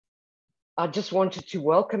I just wanted to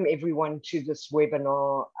welcome everyone to this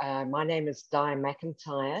webinar. My name is Di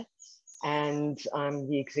McIntyre, and I'm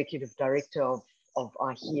the Executive Director of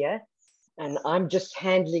IHEA. And I'm just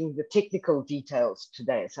handling the technical details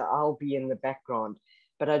today, so I'll be in the background.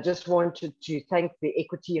 But I just wanted to thank the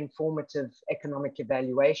Equity Informative Economic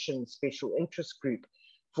Evaluation Special Interest Group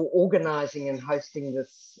for organizing and hosting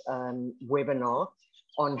this webinar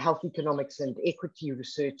on health economics and equity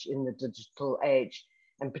research in the digital age,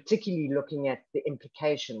 and particularly looking at the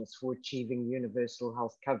implications for achieving universal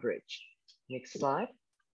health coverage. Next slide,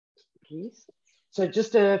 please. So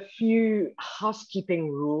just a few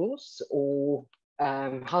housekeeping rules or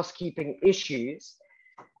housekeeping issues.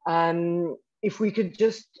 If we could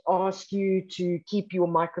just ask you to keep your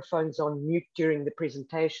microphones on mute during the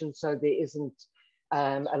presentation so there isn't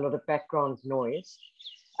a lot of background noise.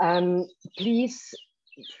 Please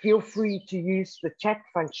feel free to use the chat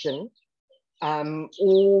function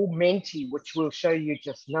or Menti, which we'll show you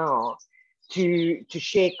just now, to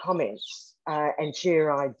share comments and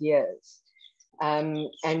share ideas.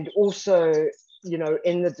 And also, you know,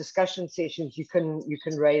 in the discussion sessions, you can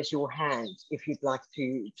raise your hand if you'd like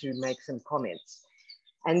to make some comments.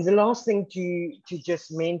 And the last thing to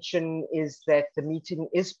just mention is that the meeting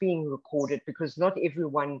is being recorded because not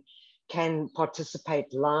everyone can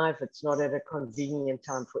participate live. It's not at a convenient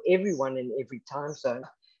time for everyone in every time zone.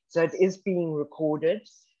 So it is being recorded,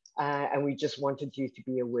 and we just wanted you to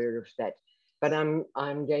be aware of that. But I'm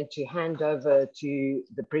going to hand over to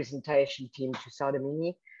the presentation team, to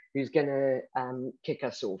Sadamini, who's going to kick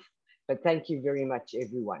us off. But thank you very much,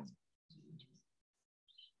 everyone.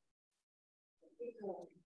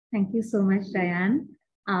 Thank you so much, Diane,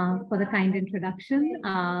 for the kind introduction.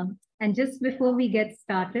 And just before we get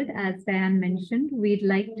started, as Diane mentioned, we'd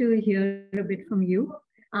like to hear a bit from you.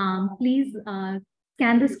 Please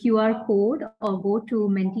scan this QR code or go to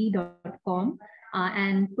menti.com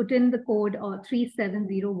and put in the code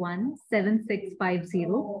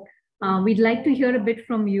 3701-7650. We'd like to hear a bit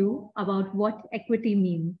from you about what equity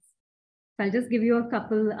means. So I'll just give you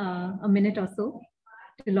a minute or so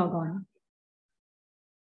to log on.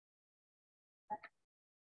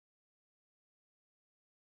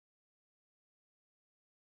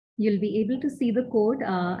 You'll be able to see the code.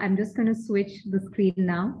 I'm just going to switch the screen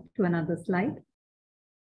now to another slide.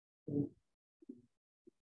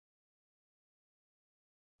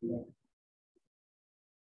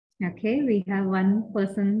 Okay, we have one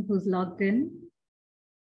person who's logged in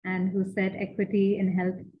and who said equity in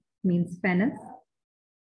health means fairness.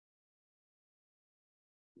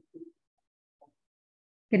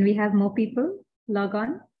 Can we have more people log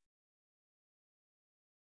on?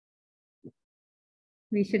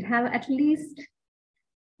 We should have at least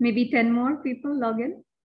maybe 10 more people log in.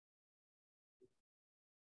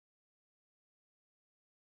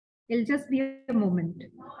 It'll just be a moment.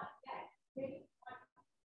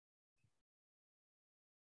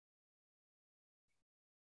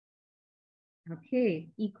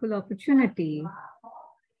 Okay, equal opportunity.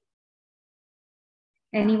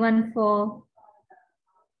 Anyone for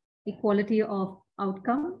equality of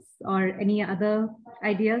outcomes or any other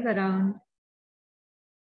ideas around?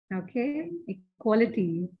 Okay,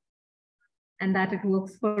 equality, and that it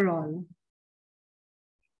works for all.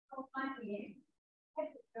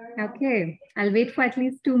 Okay, I'll wait for at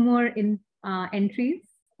least 2 more entries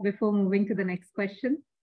before moving to the next question.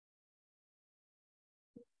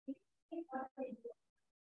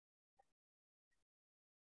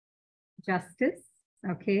 Justice,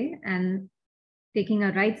 okay, and taking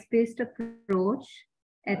a rights-based approach,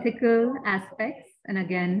 ethical aspects, and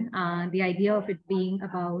again, the idea of it being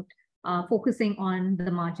about focusing on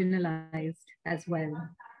the marginalized as well.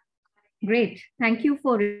 Great, thank you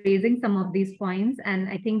for raising some of these points, and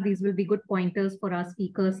I think these will be good pointers for our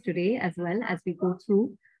speakers today as well as we go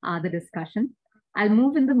through the discussion. I'll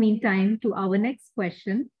move in the meantime to our next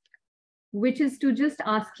question, which is to just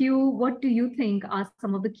ask you, what do you think are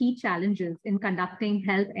some of the key challenges in conducting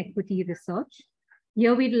health equity research?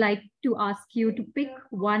 Here, we'd like to ask you to pick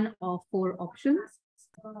 1 of 4 options.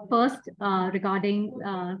 First, regarding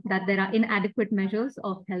that there are inadequate measures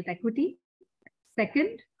of health equity.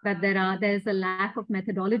 Second, that there's a lack of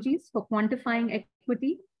methodologies for quantifying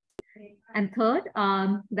equity. And third,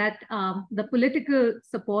 that the political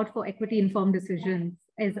support for equity-informed decisions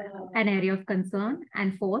is an area of concern.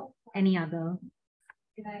 And fourth, any other.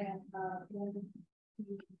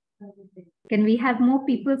 Can we have more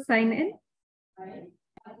people sign in?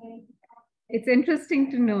 It's interesting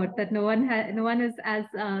to note that no one is as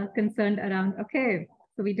concerned around. Okay,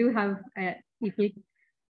 so we do have people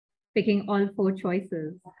picking all 4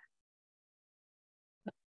 choices.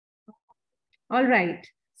 All right.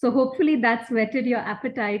 So hopefully that's whetted your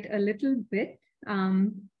appetite a little bit.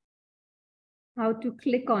 How to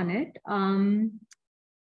click on it.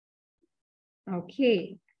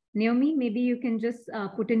 Okay, Naomi, maybe you can just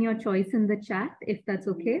put in your choice in the chat, if that's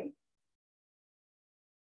okay.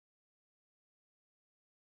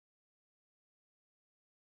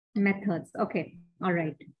 Methods, okay, all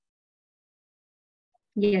right.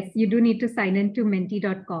 Yes, you do need to sign in to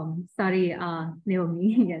menti.com. Sorry,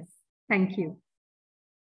 Naomi, yes, thank you.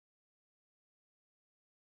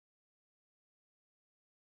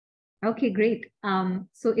 Okay, great.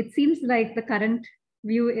 So it seems like the current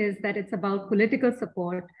view is that it's about political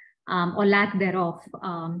support or lack thereof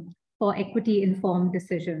for equity-informed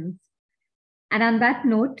decisions. And on that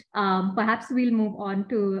note, perhaps we'll move on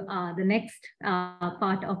to the next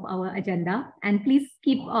part of our agenda. And please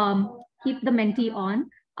keep the Menti on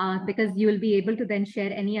because you'll be able to then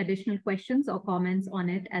share any additional questions or comments on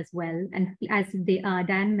it as well. And as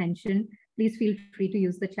Dan mentioned, please feel free to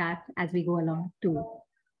use the chat as we go along too.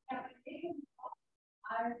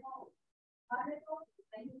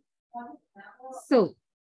 So,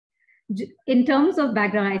 in terms of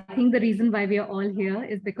background, I think the reason why we are all here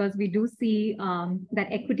is because we do see that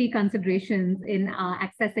equity considerations in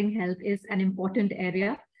accessing health is an important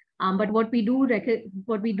area. But what we do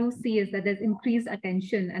see is that there's increased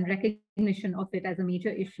attention and recognition of it as a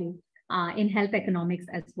major issue in health economics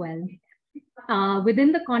as well.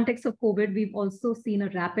 Within the context of COVID, we've also seen a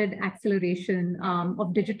rapid acceleration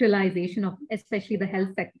of digitalization of especially the health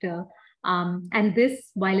sector. And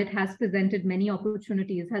this, while it has presented many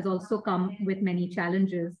opportunities, has also come with many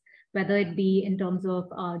challenges, whether it be in terms of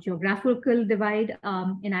geographical divide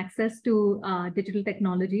in access to digital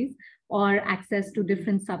technologies or access to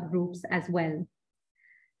different subgroups as well.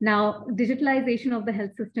 Now, digitalization of the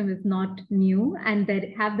health system is not new, and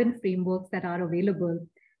there have been frameworks that are available,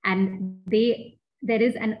 and there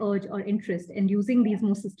is an urge or interest in using these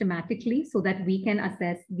more systematically so that we can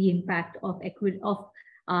assess the impact of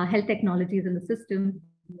health technologies in the system,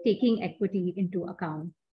 taking equity into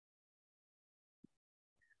account.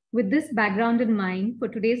 With this background in mind, for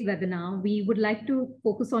today's webinar, we would like to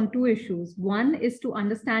focus on two issues. One is to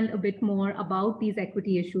understand a bit more about these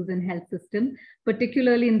equity issues in health system,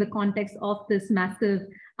 particularly in the context of this massive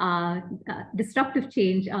disruptive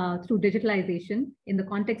change through digitalization in the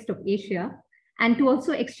context of Asia, and to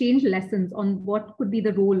also exchange lessons on what could be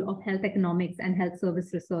the role of health economics and health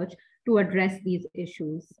service research to address these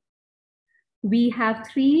issues. We have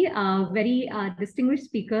three very distinguished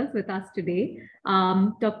speakers with us today.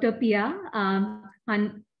 Dr. Piya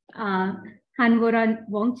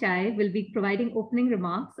Hanvoravongchai will be providing opening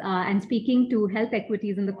remarks and speaking to health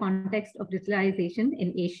equities in the context of digitalization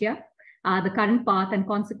in Asia, the current path and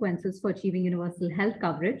consequences for achieving universal health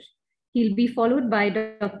coverage. He'll be followed by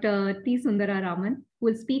Dr. T. Sundararaman, who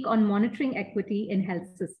will speak on monitoring equity in health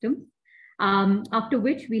systems. After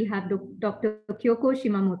which we'll have Dr. Kyoko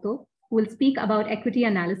Shimamoto, who will speak about equity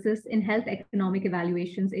analysis in health economic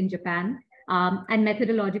evaluations in Japan and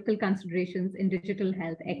methodological considerations in digital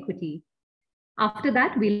health equity. After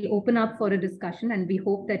that, we'll open up for a discussion, and we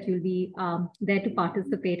hope that you'll be there to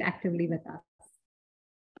participate actively with us.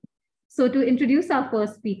 So to introduce our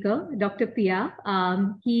first speaker, Dr. Piya,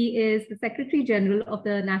 he is the Secretary General of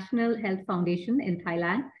the National Health Foundation in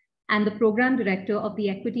Thailand and the Program Director of the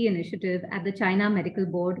Equity Initiative at the China Medical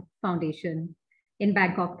Board Foundation in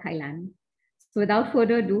Bangkok, Thailand. So without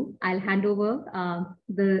further ado, I'll hand over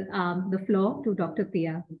the floor to Dr.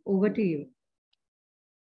 Piya. Over to you.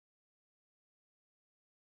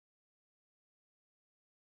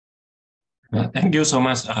 Thank you so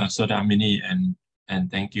much, Sodamini, and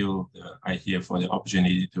thank you, IHEA, for the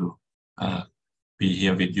opportunity to be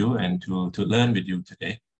here with you and to learn with you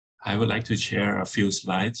today. I would like to share a few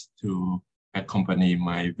slides to accompany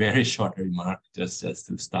my very short remark, just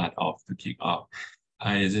to start off, to kick off.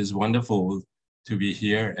 It is wonderful to be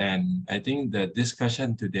here, and I think the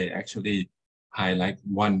discussion today actually highlight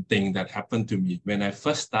one thing that happened to me when I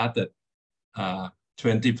first started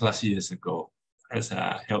 20 plus years ago as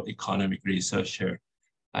a health economic researcher.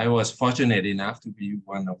 I was fortunate enough to be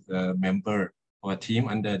one of the member of a team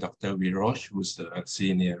under Dr. Virosh, who's a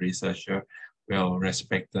senior researcher,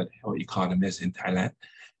 well-respected health economist in Thailand.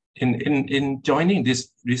 In joining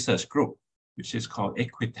this research group, which is called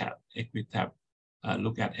Equitab. Equitab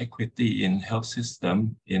look at equity in health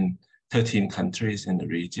system in 13 countries in the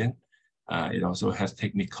region. It also has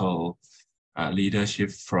technical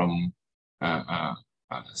leadership from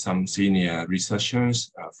some senior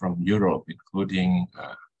researchers from Europe, including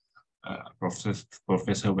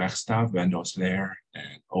Professor Wagstaff, Van Dosler,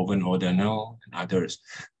 and Owen O'Donnell, and others.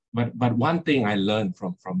 but one thing I learned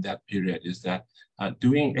from that period is that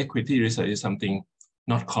doing equity research is something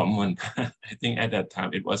not common. I think at that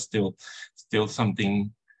time it was still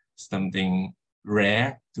something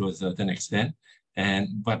rare to a certain extent,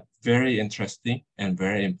 but very interesting and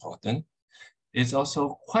very important. It's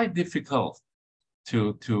also quite difficult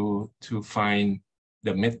to find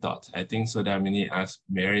the method. I think Sodamini asked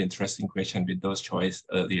very interesting question with those choices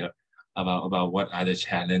earlier about what are the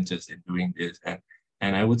challenges in doing this.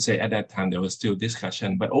 And I would say at that time there was still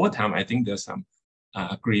discussion, but over time I think there's some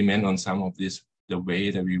agreement on some of this, the way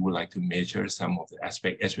that we would like to measure some of the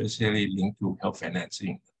aspects, especially linked to health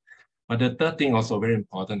financing. But the third thing also very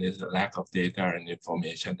important is the lack of data and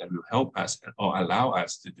information that will help us or allow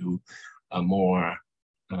us to do a more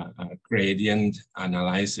gradient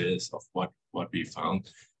analysis of what we found.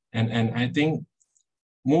 And I think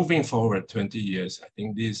moving forward 20 years, I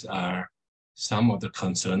think these are some of the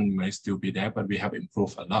concerns might still be there, but we have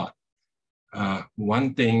improved a lot.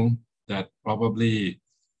 One thing that probably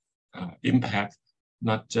impact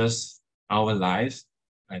not just our lives,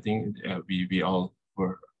 I think we all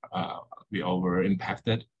were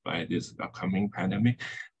impacted by this upcoming pandemic,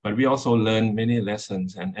 but we also learned many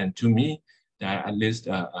lessons. And to me, there are at least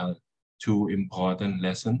two important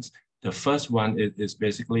lessons. The first one is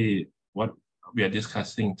basically what we are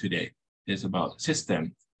discussing today. It's about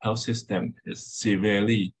system. Health system is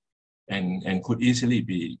severely and could easily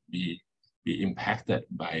be impacted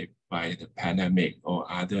by the pandemic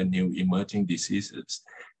or other new emerging diseases.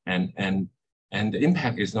 And the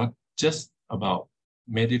impact is not just about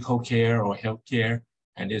medical care or healthcare,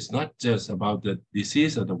 and it's not just about the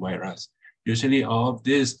disease or the virus. Usually all of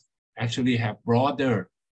this actually have broader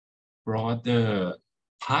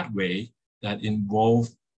pathway that involve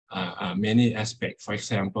many aspects. For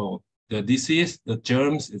example, the disease, the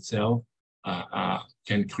germs itself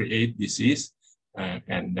can create disease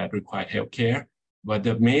and that require healthcare. But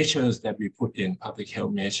the measures that we put in, public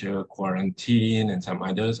health measure, quarantine, and some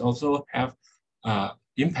others also have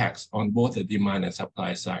impacts on both the demand and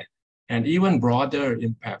supply side, and even broader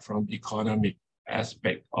impact from economic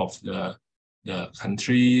aspect of the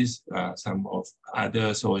countries, some of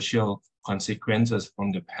other social consequences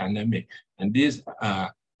from the pandemic. And these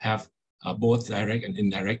have both direct and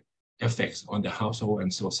indirect effects on the household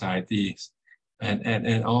and societies.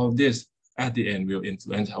 And all of this at the end will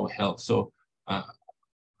influence our health. So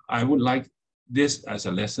I would like this as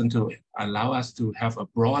a lesson to allow us to have a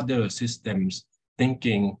broader systems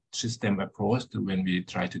thinking, system approach to when we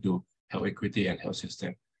try to do health equity and health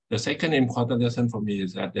system. The second important lesson for me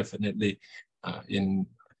is that definitely in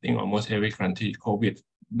I think almost every country,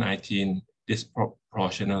 COVID-19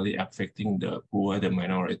 disproportionately affecting the poor, the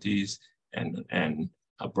minorities, and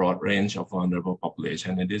a broad range of vulnerable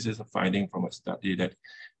population. And this is a finding from a study that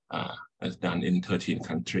was done in 13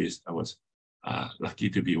 countries. I was lucky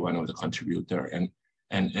to be one of the contributors.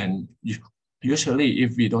 And usually,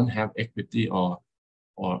 if we don't have equity or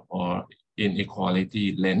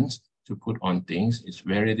inequality lens to put on things, it's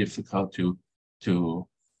very difficult to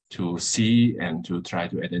see and to try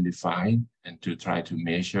to identify and to try to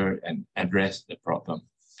measure and address the problem.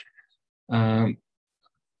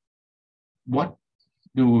 What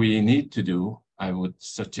do we need to do? I would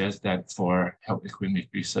suggest that for health economic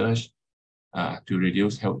research, to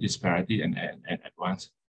reduce health disparity and advance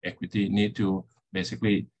equity, need to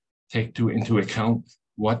basically take into account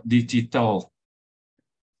what digital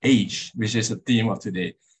age, which is the theme of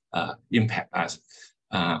today, impact us.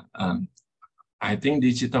 I think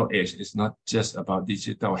digital age is not just about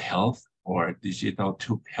digital health or digital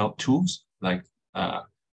health tools like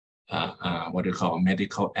what we call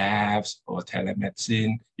medical apps or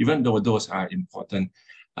telemedicine, even though those are important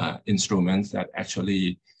instruments that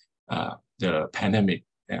actually the pandemic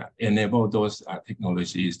enable those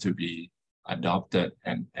technologies to be adopted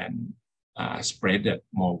and spread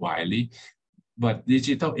more widely. But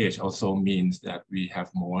digital age also means that we have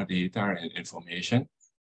more data and information.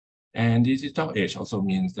 And digital age also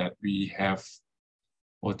means that we have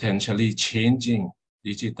potentially changing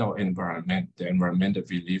digital environment, the environment that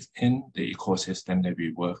we live in, the ecosystem that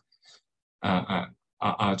we work.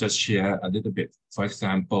 I'll just share a little bit. For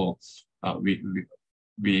example,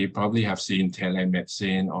 we probably have seen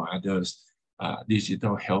telemedicine or others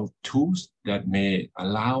digital health tools that may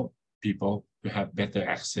allow people to have better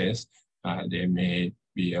access. They may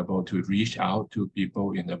be able to reach out to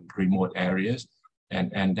people in the remote areas,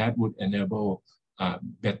 and that would enable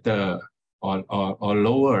better or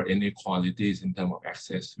lower inequalities in terms of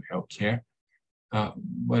access to healthcare.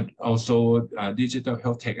 But also digital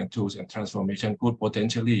health tech and tools and transformation could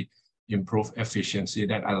potentially improve efficiency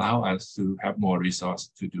that allow us to have more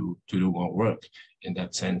resource to do more work in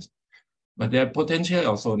that sense. But there are potentially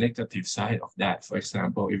also negative side of that. For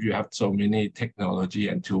example, if you have so many technology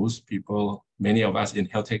and tools, many of us in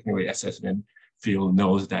health technology assessment field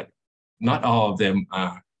knows that not all of them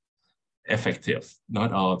are effective,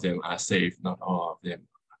 not all of them are safe, not all of them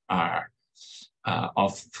are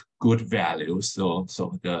of good value. So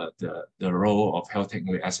the role of health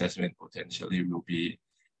technology assessment potentially will be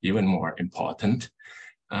even more important.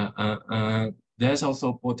 There's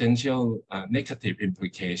also potential negative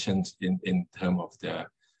implications in terms of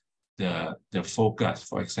the focus.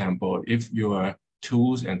 For example, if your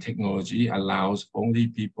tools and technology allows only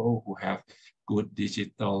people who have good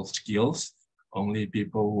digital skills, only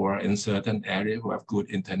people who are in certain areas who have good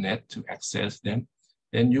internet to access them,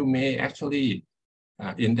 then you may actually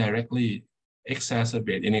indirectly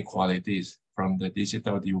exacerbate inequalities from the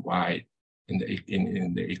digital divide in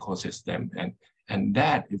the ecosystem. And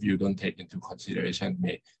that, if you don't take into consideration,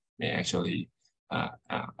 may actually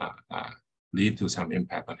lead to some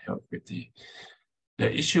impact on health equity.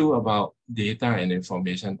 The issue about data and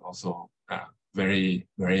information also very,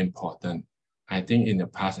 very important. I think in the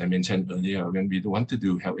past, I mentioned earlier, when we want to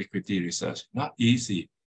do health equity research, not easy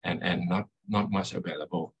and not much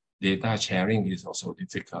available. Data sharing is also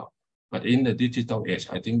difficult. But in the digital age,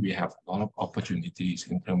 I think we have a lot of opportunities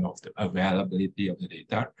in terms of the availability of the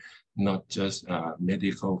data, not just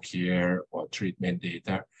medical care or treatment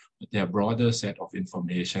data, but there are broader set of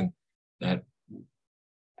information that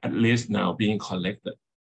at least now being collected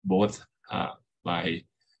both by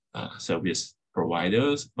service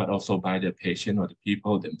providers, but also by the patient or the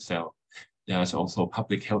people themselves. There's also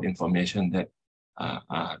public health information that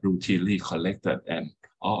are routinely collected, and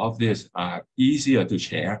all of this are easier to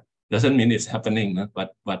share. Doesn't mean it's happening,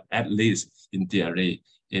 but at least in theory,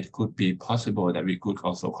 it could be possible that we could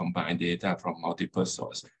also combine data from multiple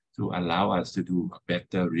sources to allow us to do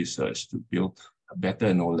better research, to build a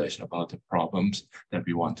better knowledge about the problems that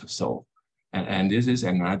we want to solve. And this is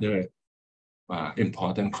another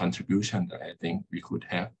important contribution that I think we could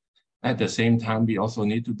have. At the same time, we also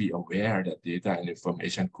need to be aware that data and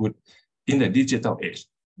information could, in the digital age,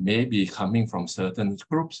 may be coming from certain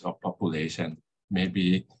groups of population,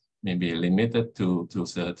 maybe limited to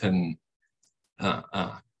certain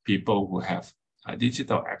people who have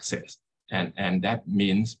digital access. And that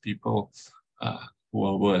means people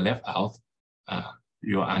who were left out,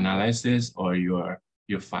 your analysis or your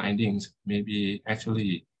findings may be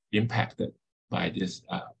actually impacted by this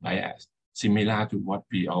bias. Similar to what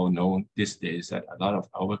we all know these days, that a lot of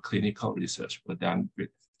our clinical research were done with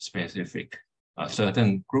specific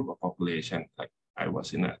certain group of population. Like I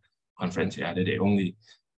was in a conference the other day,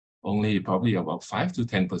 only probably about 5 to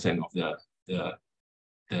 10% of the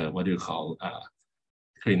what do you call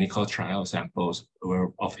clinical trial samples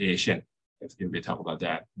were of Asian. If we talk about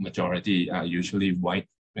that, majority are usually white.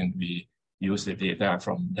 When we use the data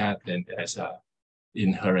from that, then there's a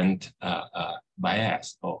inherent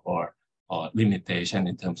bias or limitation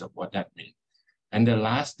in terms of what that means. And the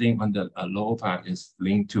last thing on the lower part is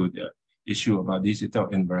linked to the issue about digital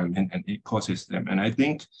environment and ecosystem. And I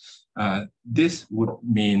think this would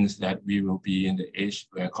means that we will be in the age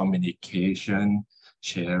where communication,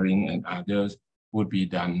 sharing, and others would be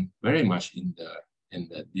done very much in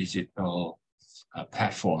the digital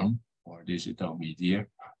platform or digital media.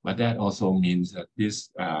 But that also means that this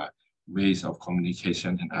ways of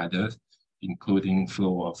communication and others, including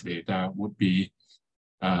flow of data, would be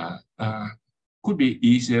could be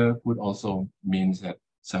easier. Could also means that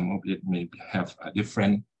some of it may have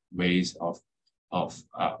different ways of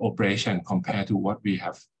operation compared to what we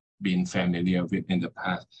have been familiar with in the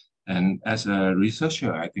past. And as a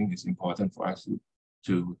researcher, I think it's important for us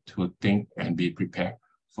to think and be prepared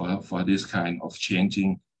for this kind of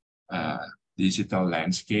changing digital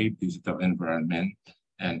landscape, digital environment,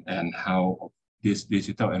 and how this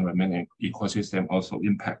digital environment and ecosystem also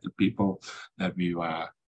impact the people that we are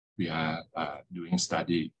doing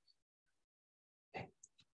study.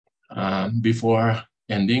 Before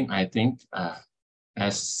ending, I think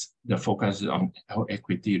as the focus is on health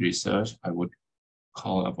equity research, I would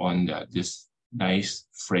call upon this nice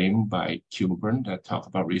frame by Kilburn that talk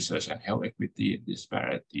about research and health equity and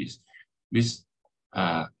disparities, which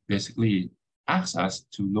basically asks us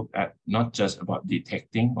to look at not just about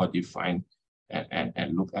detecting or define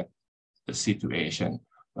and look at the situation,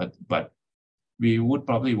 but we would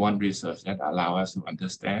probably want research that allow us to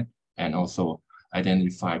understand and also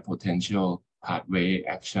identify potential pathway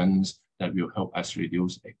actions that will help us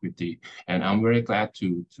reduce equity. And I'm very glad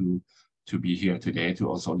to be here today to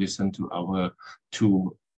also listen to our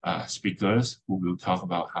two speakers who will talk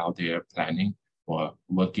about how they are planning or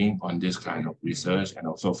working on this kind of research, and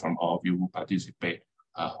also from all of you who participate,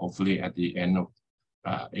 hopefully at the end of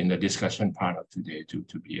in the discussion part of today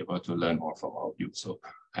to be able to learn more from all of you. So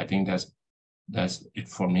I think that's it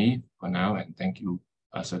for me for now, and thank you,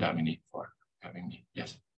 Sodamini, for having me.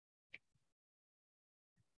 Yes.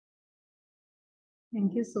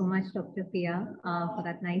 Thank you so much, Dr. Piya, for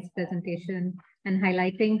that nice presentation and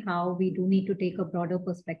highlighting how we do need to take a broader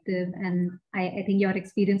perspective. And I think your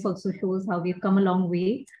experience also shows how we've come a long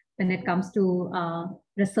way when it comes to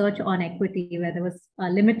research on equity, where there was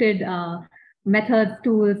limited methods,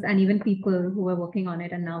 tools, and even people who were working on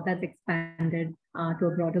it. And now that's expanded to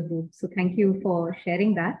a broader group. So thank you for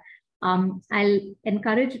sharing that. I'll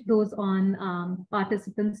encourage those on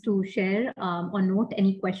participants to share or note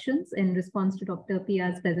any questions in response to Dr.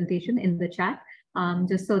 Piya's presentation in the chat,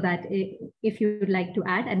 just so that if you'd like to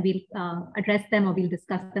add, and we'll address them or we'll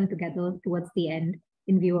discuss them together towards the end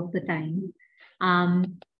in view of the time.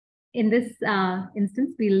 In this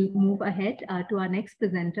instance, we'll move ahead to our next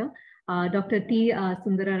presenter, Dr. T.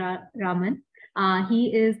 Sundararaman.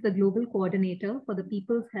 He is the Global Coordinator for the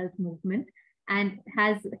People's Health Movement, and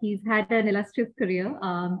he's had an illustrious career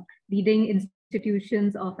leading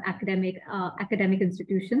institutions of academic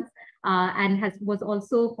institutions, and was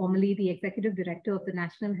also formerly the Executive Director of the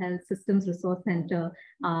National Health Systems Resource Center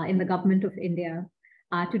in the Government of India.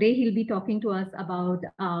 Today, he'll be talking to us about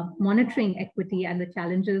monitoring equity and the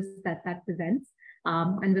challenges that presents.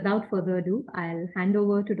 And without further ado, I'll hand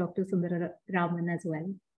over to Dr. Sundararaman as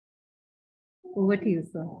well. Over to you,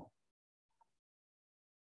 sir.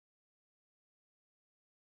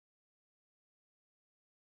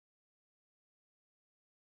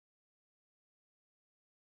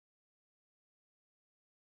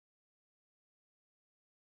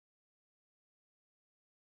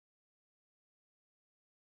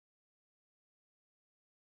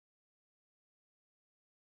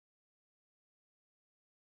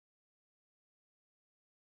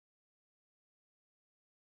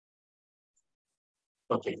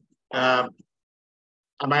 Okay. Am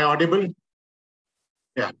I audible?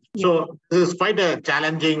 Yeah. So this is quite a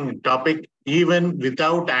challenging topic, even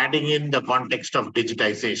without adding in the context of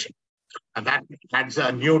digitization. And that adds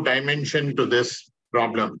a new dimension to this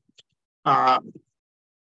problem.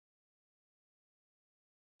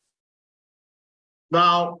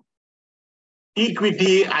 Now,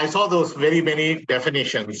 equity, I saw those very many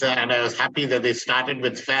definitions, and I was happy that they started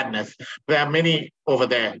with fairness. There are many over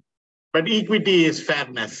there. But equity is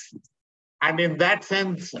fairness. And in that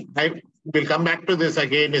sense, I will come back to this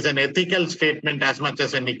again, is an ethical statement as much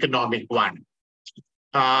as an economic one.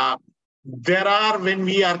 There are, when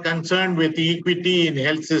we are concerned with equity in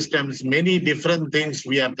health systems, many different things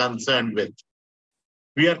we are concerned with.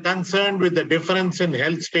 We are concerned with the difference in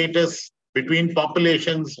health status between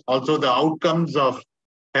populations, also the outcomes of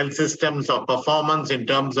health systems or performance in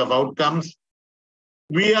terms of outcomes.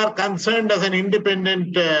 We are concerned as an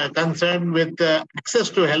independent concern with access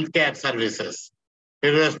to healthcare services,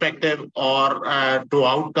 irrespective or to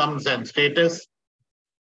outcomes and status.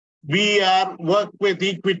 We work with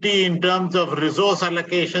equity in terms of resource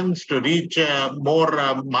allocations to reach more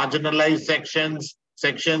marginalized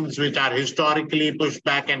sections which are historically pushed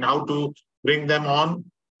back, and how to bring them on.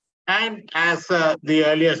 And as the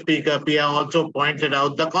earlier speaker, Piya, also pointed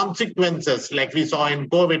out, the consequences, like we saw in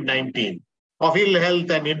COVID-19, of ill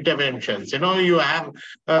health and interventions. You have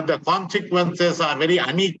the consequences are very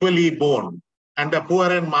unequally borne, and the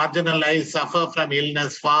poor and marginalized suffer from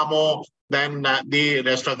illness far more than the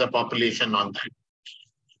rest of the population on that.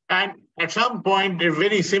 And at some point, a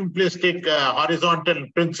very simplistic horizontal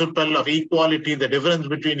principle of equality, the difference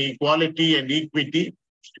between equality and equity,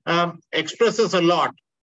 expresses a lot.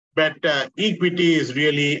 But equity is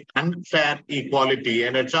really unfair equality.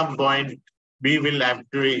 And at some point, we will have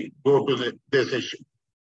to go to this issue.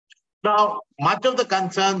 Now, much of the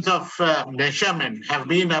concerns of measurement have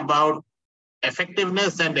been about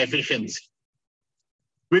effectiveness and efficiency.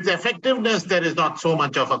 With effectiveness, there is not so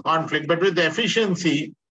much of a conflict, but with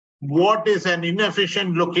efficiency, what is an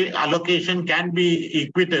inefficient allocation can be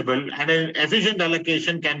equitable, and an efficient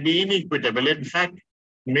allocation can be inequitable. In fact,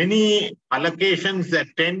 many allocations that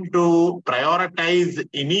tend to prioritize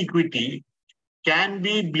inequity can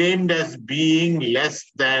be blamed as being less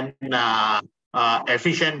than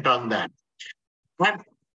efficient on that. But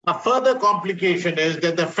a further complication is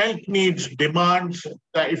that the felt needs demands,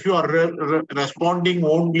 if you are responding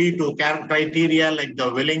only to criteria like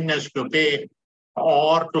the willingness to pay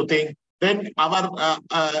or to think, then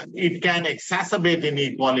it can exacerbate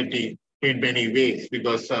inequality. in many ways,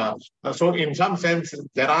 because so in some sense,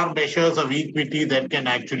 there are measures of equity that can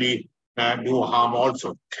actually do harm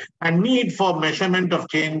also. And need for measurement of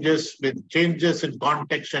changes with changes in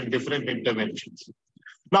context and different interventions.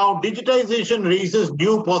 Now, digitization raises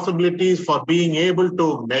new possibilities for being able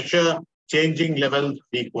to measure changing levels of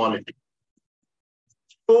equality.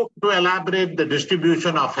 So, to elaborate the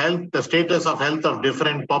distribution of health, the status of health of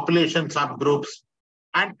different population subgroups,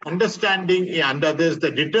 and understanding under this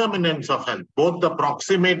the determinants of health, both the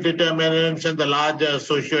proximate determinants and the larger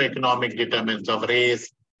socioeconomic determinants of race,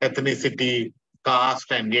 ethnicity,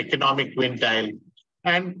 caste, and the economic quintile,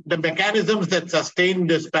 and the mechanisms that sustain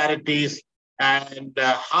disparities, and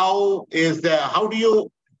how do you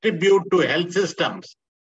attribute to health systems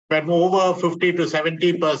when over 50 to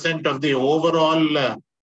 70% of the overall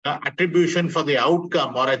attribution for the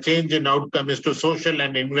outcome or a change in outcome is to social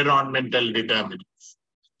and environmental determinants.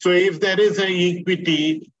 So if there is an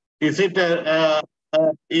equity, is it to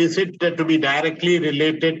be directly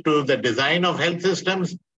related to the design of health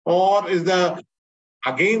systems, or is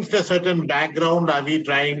against a certain background, are we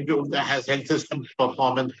trying to, has health systems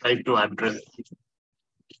performance tried to address?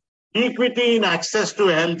 Equity in access to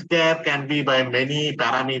healthcare can be by many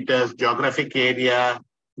parameters: geographic area,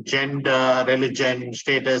 gender, religion,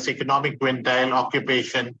 status, economic quintile,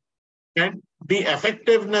 occupation, and the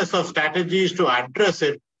effectiveness of strategies to address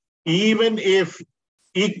it, even if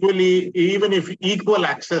equal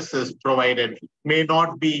access is provided, may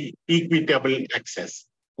not be equitable access.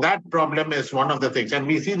 That problem is one of the things. And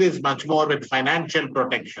we see this much more with financial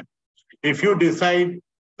protection. If you decide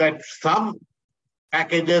that some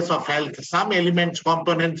packages of health, some elements,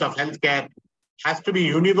 components of healthcare has to be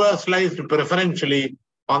universalized preferentially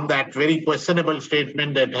on that very questionable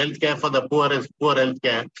statement that healthcare for the poor is poor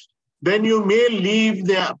healthcare, then you may leave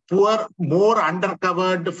the poor more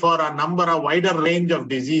undercovered for a wider range of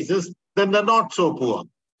diseases than the not so poor.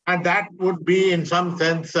 And that would be in some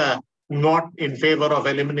sense not in favor of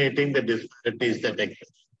eliminating the disparities that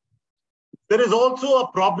exist. There is also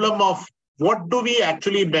a problem of what do we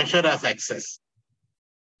actually measure as access?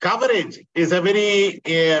 Coverage is a very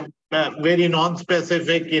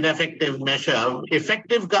non-specific, ineffective measure.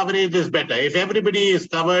 Effective coverage is better. If everybody is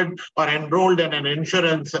covered or enrolled in an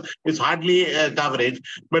insurance, it's hardly coverage.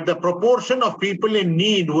 But the proportion of people in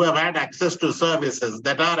need who have had access to services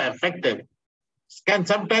that are effective can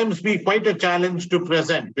sometimes be quite a challenge to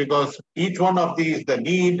present, because each one of these, the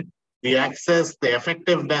need, the access, the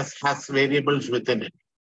effectiveness, has variables within it.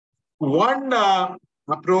 One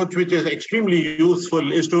approach which is extremely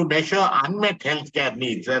useful is to measure unmet healthcare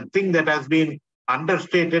needs, a thing that has been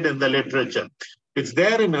understated in the literature. It's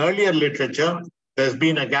there in earlier literature. There's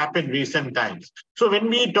been a gap in recent times. So when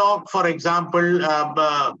we talk, for example,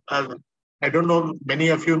 I don't know, many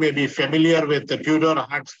of you may be familiar with the Tudor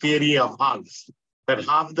Hart's theory of halves, that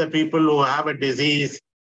half the people who have a disease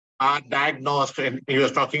are diagnosed, and he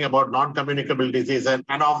was talking about non-communicable disease, and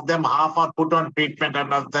of them half are put on treatment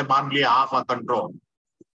and of them only half are controlled.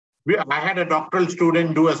 I had a doctoral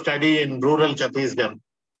student do a study in rural Chhattisgarh,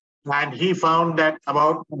 and he found that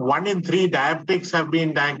about 1 in 3 diabetics have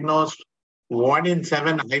been diagnosed, 1 in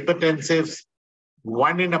 7 hypertensives,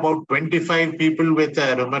 1 in about 25 people with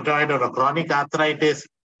a rheumatoid or a chronic arthritis,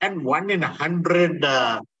 and 1 in 100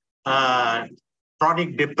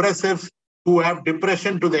 chronic depressives who have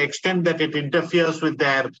depression to the extent that it interferes with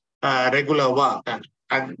their regular work.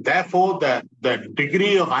 And therefore, the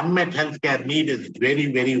degree of unmet healthcare need is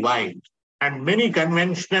very, very wide. And many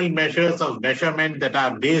conventional measures of measurement that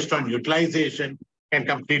are based on utilization can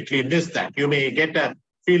completely miss that. You may get a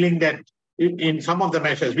feeling that in some of the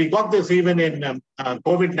measures, we got this even in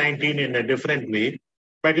COVID-19 in a different way,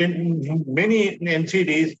 but in many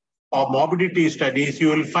NCDs or morbidity studies, you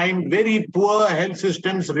will find very poor health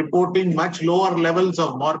systems reporting much lower levels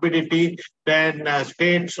of morbidity than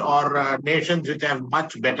states or nations which have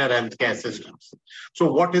much better healthcare systems. So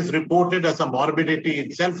what is reported as a morbidity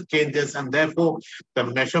itself changes, and therefore the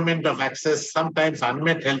measurement of access, sometimes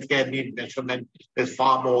unmet healthcare need measurement, is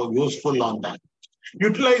far more useful on that.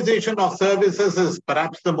 Utilization of services is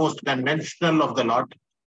perhaps the most conventional of the lot.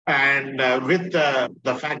 And with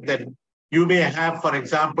the fact that you may have, for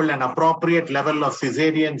example, an appropriate level of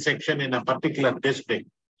cesarean section in a particular district.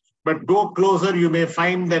 But go closer, you may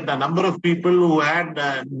find that the number of people who had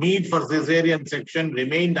need for cesarean section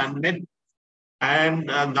remained unmet, and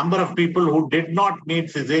a number of people who did not need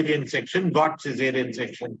cesarean section got cesarean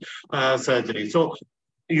section surgery. So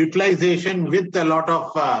utilization with a lot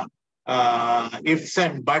of ifs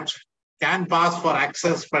and buts can pass for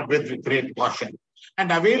access, but with great caution.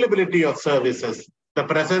 And availability of services. The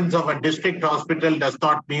presence of a district hospital does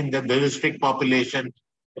not mean that the district population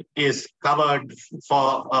is covered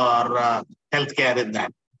for healthcare in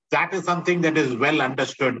that. That is something that is well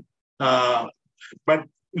understood. But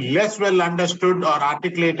less well understood or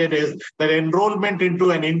articulated is that enrollment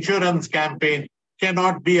into an insurance campaign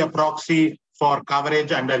cannot be a proxy for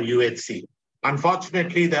coverage under UHC.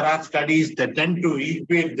 Unfortunately, there are studies that tend to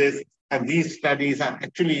equate this, and these studies are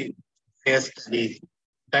actually case studies.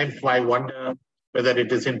 Sometimes I wonder whether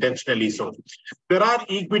it is intentionally so. There are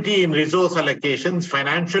equity in resource allocations,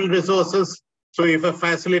 financial resources. So if a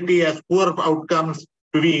facility has poor outcomes,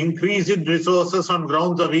 do we increase its resources on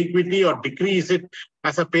grounds of equity or decrease it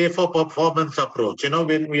as a pay-for-performance approach?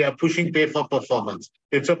 When we are pushing pay-for-performance.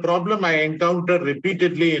 It's a problem I encounter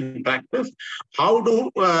repeatedly in practice. How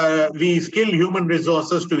do we skill human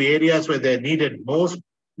resources to areas where they're needed most?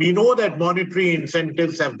 We know that monetary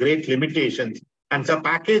incentives have great limitations, and it's a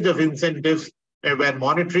package of incentives where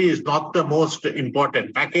monetary is not the most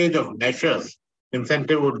important. Package of measures.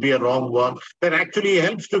 Incentive would be a wrong one, that actually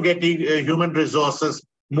helps to get human resources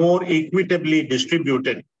more equitably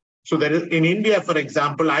distributed. So there is, in India, for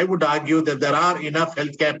example, I would argue that there are enough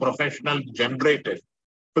healthcare professionals generated.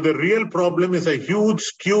 But the real problem is a huge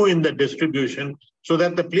skew in the distribution so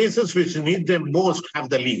that the places which need them most have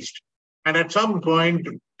the least. And at some point,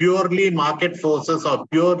 purely market forces or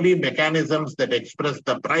purely mechanisms that express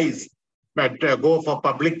the price that go for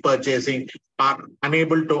public purchasing are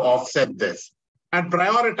unable to offset this. And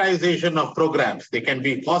prioritization of programs. They can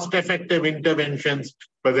be cost-effective interventions,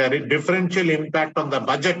 but there is differential impact on the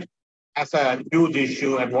budget as a huge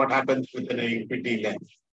issue and what happens within an equity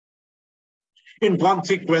lens. In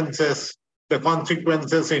consequences, the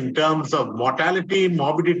consequences in terms of mortality,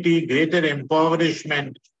 morbidity, greater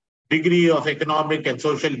impoverishment, degree of economic and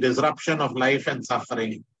social disruption of life and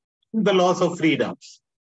suffering, the loss of freedoms.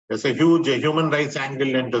 There's a huge human rights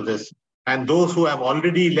angle into this. And those who have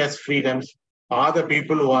already less freedoms are the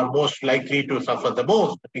people who are most likely to suffer the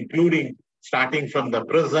most, including starting from the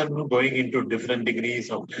prison, going into different degrees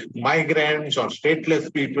of migrants or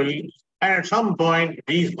stateless people. And at some point,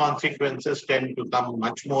 these consequences tend to come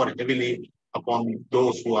much more heavily upon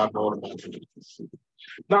those who are more marginalized.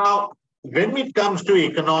 Now, when it comes to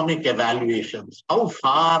economic evaluations, how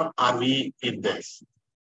far are we in this?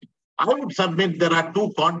 I would submit there are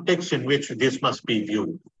two contexts in which this must be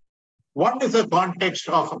viewed. One is a context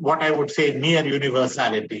of what I would say near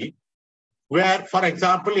universality, where, for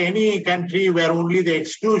example, any country where only the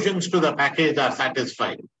exclusions to the package are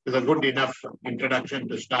satisfied is a good enough introduction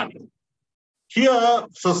to start with. Here,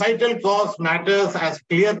 societal cost matters as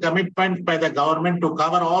clear commitment by the government to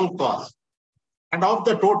cover all costs. And of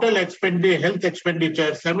the total health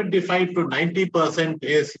expenditure, 75 to 90%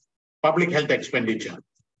 is public health expenditure.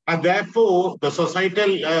 And therefore, the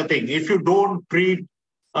societal thing, if you don't treat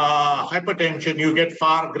hypertension, you get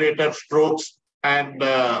far greater strokes and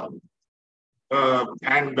let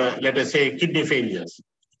us say kidney failures.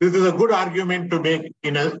 This is a good argument to make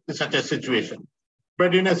in such a situation.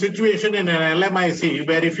 But in a situation in an LMIC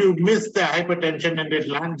where if you miss the hypertension and it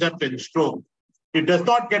lands up in stroke, it does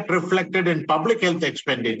not get reflected in public health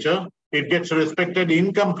expenditure. It gets reflected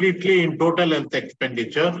incompletely in total health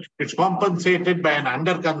expenditure. It's compensated by an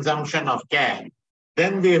underconsumption of care.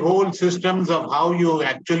 Then the whole systems of how you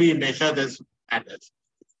actually measure this matters.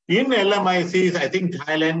 In LMICs, I think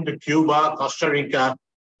Thailand, Cuba, Costa Rica,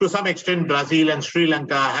 to some extent Brazil and Sri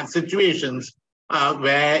Lanka have situations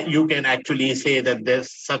where you can actually say that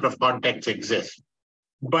this sort of context exists.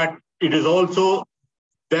 But it is also,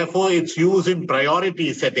 therefore, its use in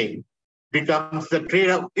priority setting becomes the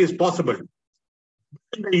trade-off is possible.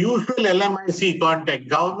 In the usual LMIC context,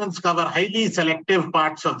 governments cover highly selective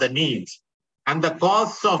parts of the needs, and the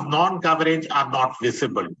costs of non-coverage are not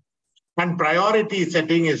visible. And priority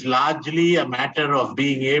setting is largely a matter of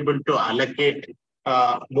being able to allocate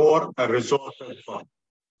more resources for.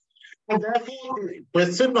 And therefore, the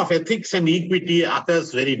question of ethics and equity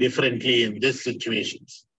occurs very differently in these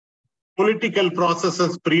situations. Political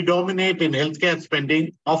processes predominate in healthcare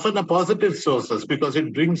spending, often a positive sources, because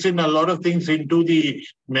it brings in a lot of things into the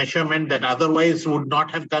measurement that otherwise would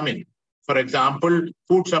not have come in. For example,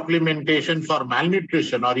 food supplementation for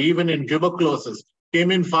malnutrition or even in tuberculosis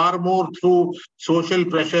came in far more through social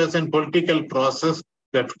pressures and political process.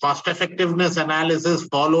 That cost effectiveness analysis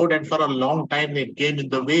followed, and for a long time it came in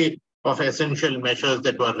the way of essential measures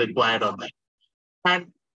that were required on that.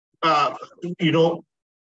 And,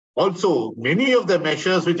 also, many of the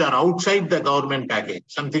measures which are outside the government package,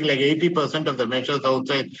 something like 80% of the measures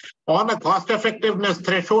outside, on a cost effectiveness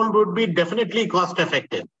threshold would be definitely cost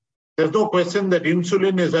effective. There's no question that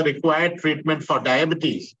insulin is a required treatment for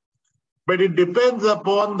diabetes. But it depends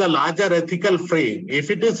upon the larger ethical frame.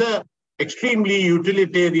 If it is a extremely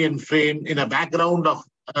utilitarian frame in a background of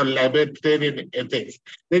libertarian ethics,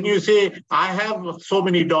 then you say, I have so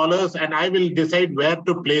many dollars and I will decide where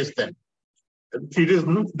to place them.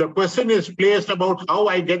 The question is placed about how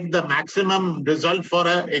I get the maximum result for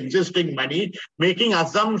existing money, making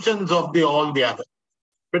assumptions of all the other.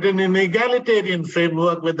 But in an egalitarian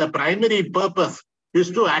framework, where the primary purpose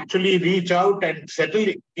is to actually reach out and settle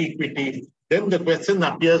equity, then the question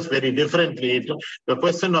appears very differently. The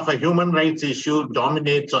question of a human rights issue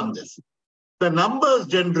dominates on this. The numbers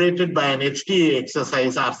generated by an HTA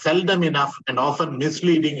exercise are seldom enough and often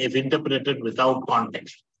misleading if interpreted without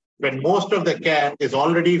context. When most of the care is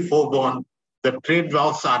already foregone, the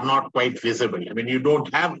trade-offs are not quite visible. I mean, you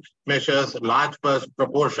don't have measures, large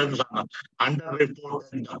proportions are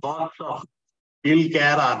under-reported. The costs of ill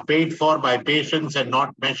care are paid for by patients and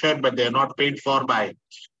not measured, but they're not paid for by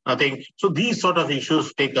nothing. So these sort of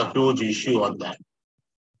issues take a huge issue on that.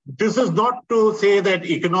 This is not to say that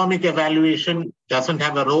economic evaluation doesn't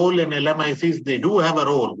have a role in LMICs. They do have a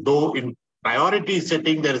role, though in priority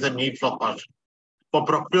setting, there is a need for caution. For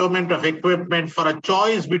procurement of equipment, for a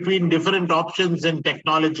choice between different options in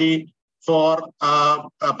technology, for a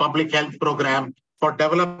public health program, for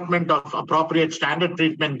development of appropriate standard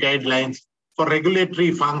treatment guidelines, for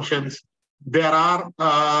regulatory functions, there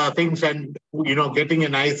are things, and getting a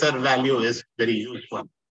nicer value is very useful.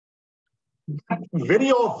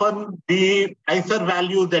 Very often, the nicer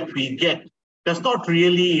value that we get does not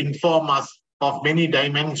really inform us of many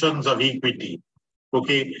dimensions of equity.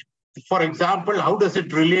 Okay. For example, how does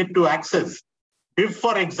it relate to access? If,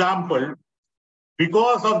 for example,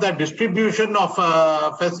 because of the distribution of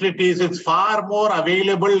facilities, it's far more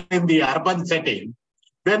available in the urban setting,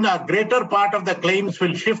 then a greater part of the claims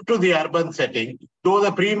will shift to the urban setting, though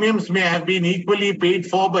the premiums may have been equally paid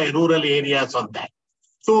for by rural areas on that.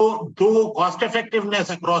 So, though cost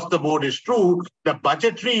effectiveness across the board is true, the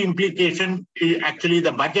budgetary implication, actually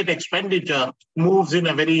the budget expenditure moves in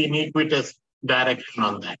a very iniquitous direction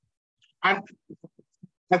on that. And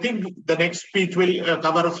I think the next speech will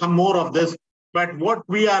cover some more of this. But what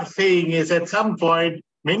we are saying is at some point,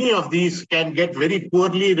 many of these can get very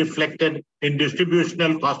poorly reflected in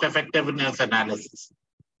distributional cost effectiveness analysis.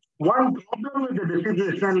 One problem with the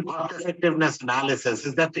distributional cost effectiveness analysis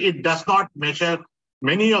is that it does not measure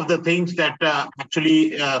many of the things that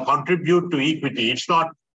actually contribute to equity. It's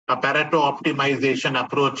not a Pareto optimization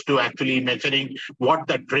approach to actually measuring what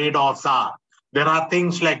the trade-offs are. There are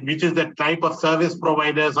things like which is the type of service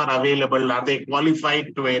providers are available, are they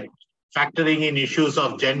qualified to it, factoring in issues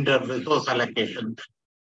of gender, resource allocation.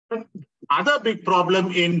 Other big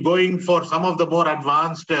problem in going for some of the more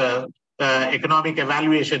advanced economic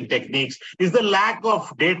evaluation techniques is the lack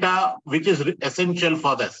of data, which is essential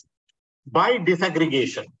for this, by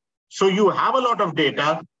disaggregation. So you have a lot of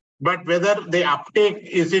data, but whether the uptake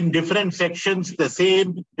is in different sections the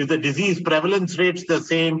same, is the disease prevalence rates the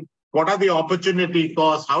same, what are the opportunity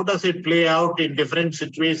costs, how does it play out in different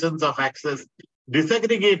situations of access?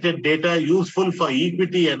 Disaggregated data useful for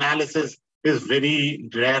equity analysis is very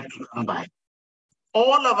rare to come by.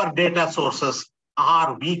 All our data sources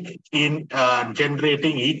are weak in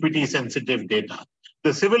generating equity-sensitive data.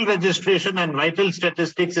 The civil registration and vital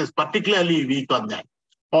statistics is particularly weak on that.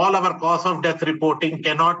 All our cause of death reporting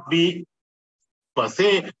cannot be per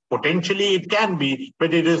se. Potentially it can be,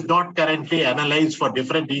 but it is not currently analyzed for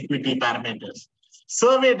different equity parameters.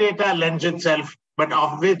 Survey data lends itself, but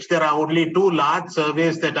of which there are only 2 large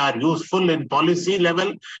surveys that are useful in policy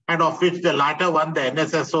level, and of which the latter one, the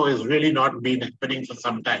NSSO, has really not been happening for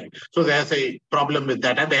some time. So there's a problem with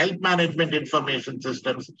that. And the health management information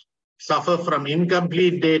systems suffer from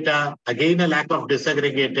incomplete data, again a lack of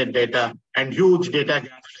disaggregated data, and huge data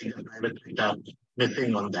gaps in the private data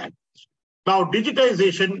missing on that. Now,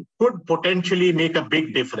 digitization could potentially make a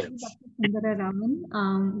big difference.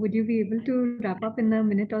 Sundararaman, would you be able to wrap up in a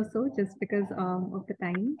minute or so, just because of the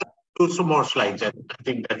time? Do some more slides, and I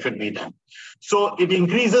think that should be done. So it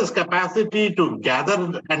increases capacity to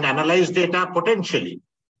gather and analyze data potentially,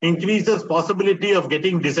 increases possibility of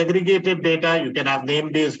getting disaggregated data. You can have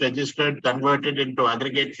name-based registered, converted into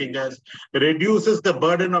aggregate figures, reduces the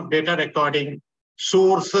burden of data recording,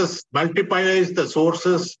 sources, multiplies the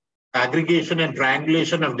sources, aggregation and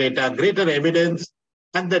triangulation of data, greater evidence,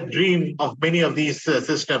 and the dream of many of these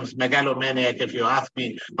systems, megalomaniac, if you ask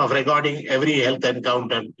me, of recording every health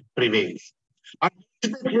encounter prevails.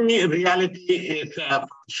 Unfortunately, reality is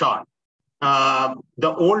short.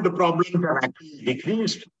 The old problems have actually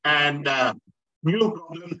decreased and new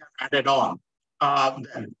problems have added on.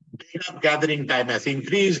 The data gathering time has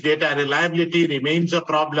increased, data reliability remains a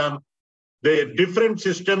problem. The different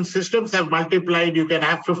systems have multiplied. You can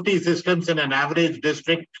have 50 systems in an average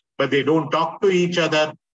district, but they don't talk to each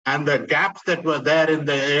other. And the gaps that were there in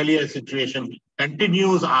the earlier situation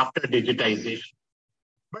continues after digitization.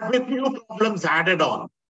 But with new problems added on.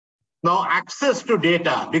 Now, access to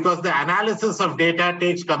data, because the analysis of data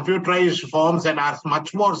takes computerized forms and are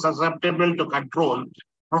much more susceptible to control,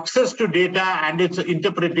 access to data and its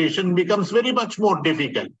interpretation becomes very much more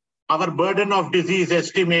difficult. Our burden of disease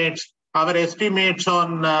estimates, our estimates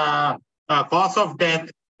on cause of death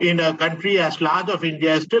in a country as large as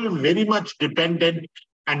India is still very much dependent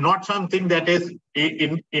and not something that is,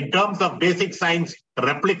 in terms of basic science,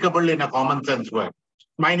 replicable in a common sense way.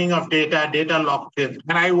 Mining of data, data locked-in,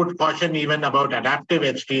 and I would caution even about adaptive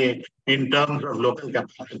HTA in terms of local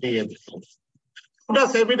capacity and so on. How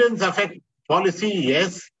does evidence affect policy?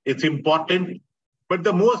 Yes, it's important. But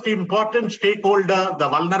the most important stakeholder, the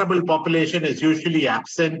vulnerable population, is usually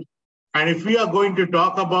absent. And if we are going to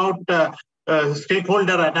talk about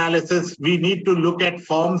stakeholder analysis, we need to look at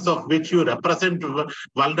forms of which you represent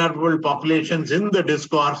vulnerable populations in the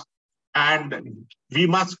discourse. And we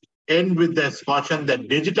must end with this caution that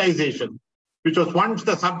digitization, which was once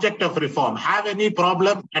the subject of reform, have any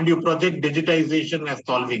problem and you project digitization as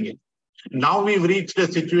solving it. Now we've reached a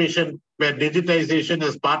situation where digitization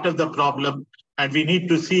is part of the problem, and we need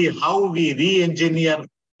to see how we re-engineer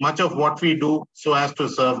much of what we do so as to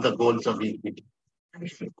serve the goals of equity.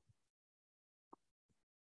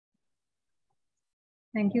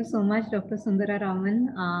 Thank you so much, Dr.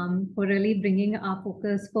 Sundararaman, for really bringing our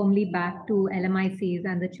focus firmly back to LMICs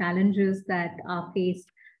and the challenges that are faced,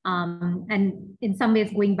 and in some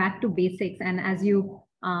ways going back to basics. And as you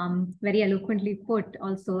very eloquently put,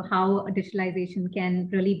 also how digitalization can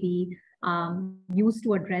really be used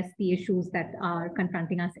to address the issues that are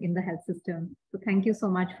confronting us in the health system. So thank you so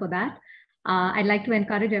much for that. I'd like to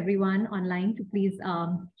encourage everyone online to please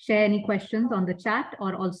share any questions on the chat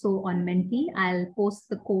or also on Menti. I'll post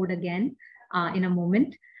the code again in a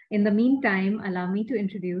moment. In the meantime, allow me to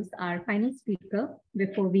introduce our final speaker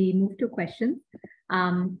before we move to questions,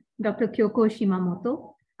 Dr. Kyoko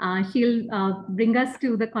Shimamoto. She'll bring us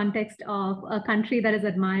to the context of a country that is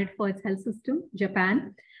admired for its health system,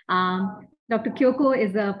 Japan. Dr. Kyoko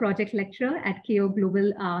is a project lecturer at Keio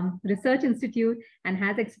Global Research Institute and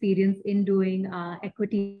has experience in doing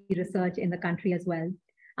equity research in the country as well.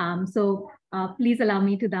 So please allow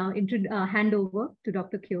me to now hand over to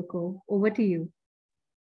Dr. Kyoko. Over to you.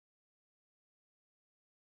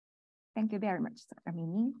 Thank you very much,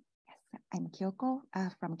 Amini. Yes, I'm Kyoko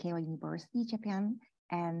from Keio University, Japan.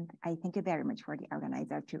 And I thank you very much for the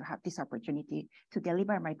organizer to have this opportunity to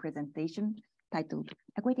deliver my presentation titled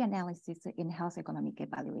Equity Analysis in Health Economic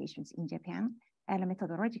Evaluations in Japan and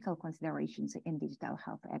Methodological Considerations in Digital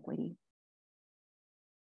Health Equity.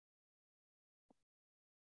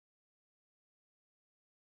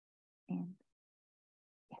 And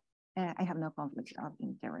I have no conflict of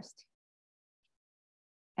interest.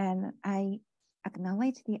 And I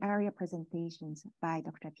acknowledge the earlier presentations by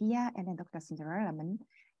Dr. Piya and then Dr. Sundararaman,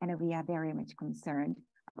 and we are very much concerned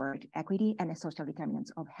about equity and the social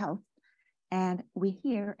determinants of health. And we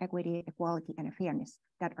hear equity, equality, and fairness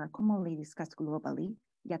that are commonly discussed globally,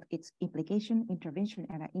 yet its implication, intervention,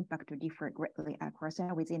 and impact differ greatly across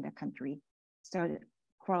and within the country. So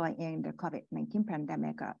following the COVID-19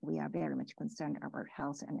 pandemic, we are very much concerned about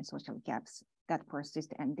health and social gaps that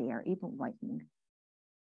persist, and they are even widening.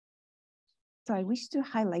 So I wish to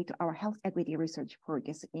highlight our health equity research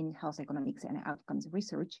progress in health economics and outcomes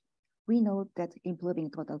research. We know that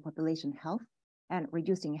improving total population health and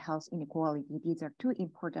reducing health inequality, these are two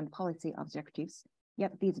important policy objectives,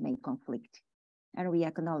 yet these may conflict. And we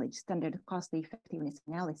acknowledge standard cost effectiveness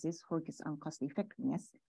analysis focus on cost effectiveness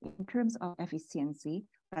in terms of efficiency,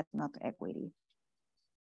 but not equity.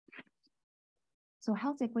 So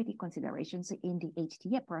health equity considerations in the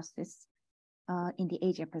HTA process, in the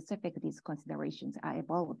Asia Pacific, these considerations are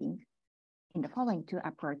evolving in the following two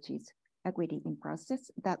approaches. Equity in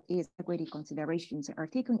process, that is, equity considerations are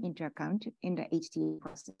taken into account in the HTA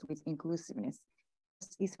process with inclusiveness,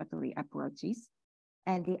 satisfactory approaches.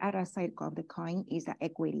 And the other side of the coin is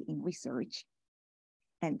equity in research.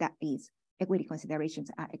 And that is, equity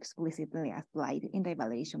considerations are explicitly applied in the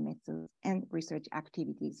evaluation methods and research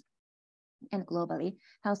activities. And globally,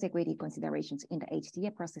 health equity considerations in the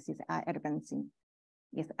HTA processes are advancing.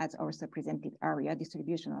 Yes, as also presented earlier,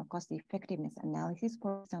 distributional cost effectiveness analysis,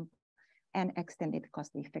 for example, and extended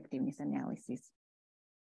cost effectiveness analysis.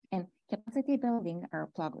 And capacity building are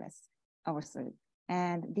progress also.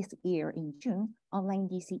 And this year in June, online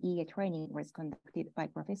DCEA training was conducted by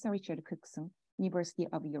Professor Richard Cookson, University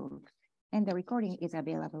of York. And the recording is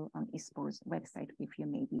available on ISPO's website if you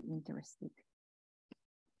may be interested.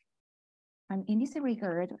 And in this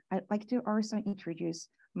regard, I'd like to also introduce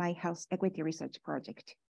my health equity research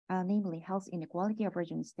project, namely health inequality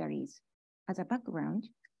aversion studies. As a background,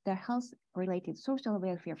 the health-related social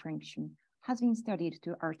welfare function has been studied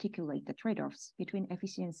to articulate the trade-offs between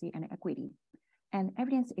efficiency and equity. And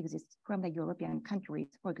evidence exists from the European countries,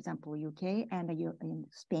 for example, UK and in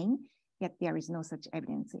Spain, yet there is no such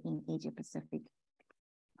evidence in Asia Pacific.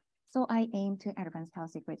 So I aim to advance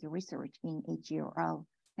health equity research in HERL,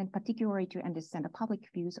 and particularly to understand the public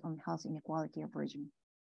views on health inequality aversion.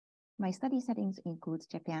 My study settings include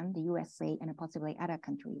Japan, the USA, and possibly other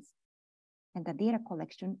countries. And the data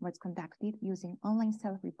collection was conducted using online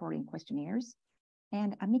self-reporting questionnaires,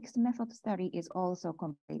 and a mixed method study is also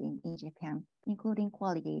completing in Japan, including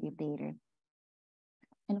qualitative data.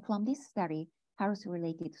 And from this study,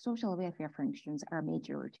 health-related social welfare functions are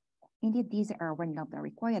measured. Indeed, these are one of the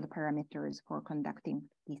required parameters for conducting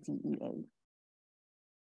DCEA.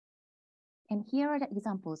 And here are the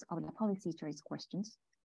examples of the policy choice questions.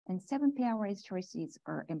 And 7 pairwise choices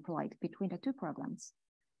are employed between the 2 programs,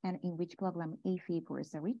 and in which program A favors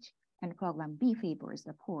the rich and program B favors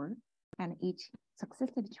the poor, and each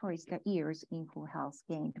successive choice, the years in full health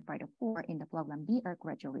gained by the poor in the program B are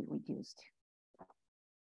gradually reduced.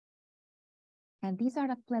 And these are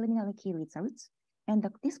the preliminary key results. And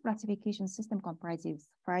this classification system comprises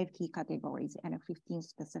 5 key categories and 15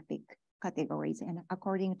 specific categories, and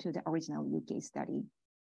according to the original UK study.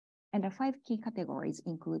 And the 5 key categories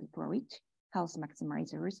include pro-rich, health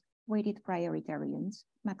maximizers, weighted prioritarians,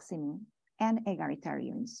 maximum, and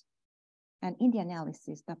egalitarians. And in the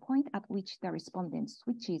analysis, the point at which the respondent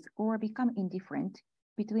switches or become indifferent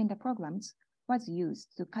between the programs was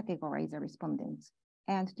used to categorize the respondents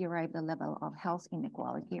and derive the level of health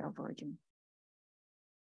inequality aversion.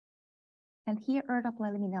 And here are the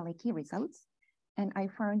preliminary key results. And I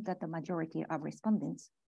found that the majority of respondents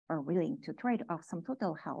are willing to trade off some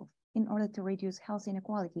total health in order to reduce health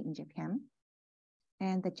inequality in Japan.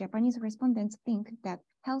 And the Japanese respondents think that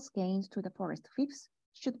health gains to the poorest fifths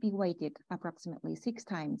should be weighted approximately 6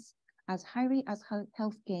 times as highly as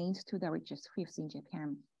health gains to the richest fifths in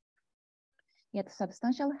Japan. Yet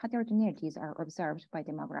substantial heterogeneities are observed by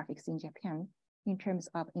demographics in Japan in terms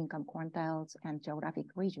of income quantiles and geographic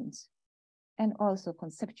regions. And also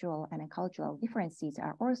conceptual and cultural differences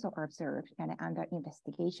are also observed and under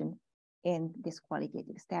investigation in this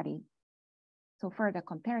qualitative study. So further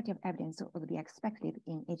comparative evidence would be expected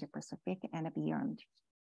in Asia Pacific and beyond.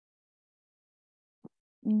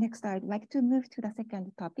 Next, I'd like to move to the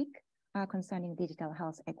second topic concerning digital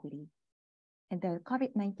health equity. And the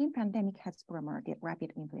COVID-19 pandemic has promoted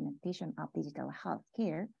rapid implementation of digital health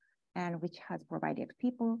care, and which has provided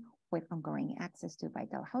people with ongoing access to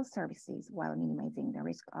vital health services while minimizing the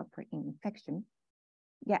risk of infection.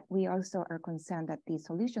 Yet we also are concerned that these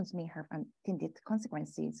solutions may have unintended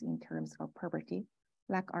consequences in terms of poverty,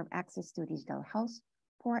 lack of access to digital health,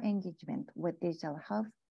 poor engagement with digital health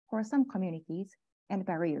for some communities, and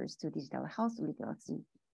barriers to digital health literacy.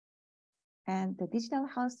 And the digital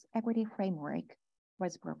health equity framework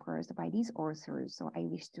was proposed by these authors, so I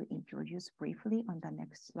wish to introduce briefly on the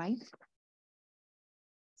next slide.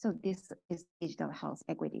 So this is digital health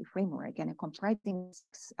equity framework, and comprising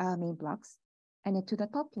 6 main blocks. And to the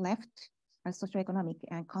top left, socioeconomic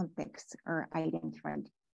and context are identified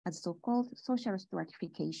as so-called social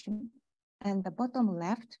stratification. And the bottom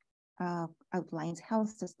left outlines health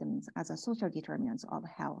systems as a social determinants of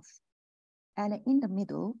health. And in the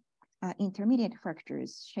middle, intermediate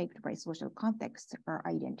factors shaped by social context are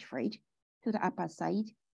identified to the upper side,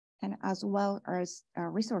 and as well as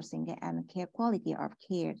resourcing and care quality of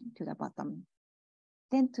care to the bottom.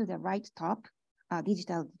 Then to the right top,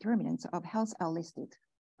 digital determinants of health are listed.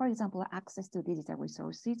 For example, access to digital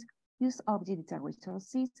resources, use of digital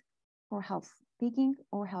resources for health seeking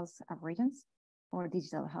or health avoidance, or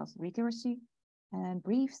digital health literacy, and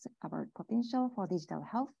briefs about potential for digital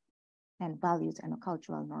health, and values and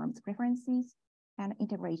cultural norms preferences, and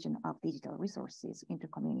integration of digital resources into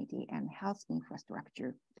community and health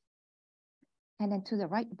infrastructure. And then to the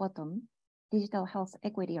right bottom, digital health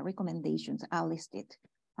equity recommendations are listed,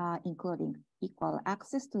 including equal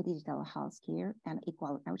access to digital health care and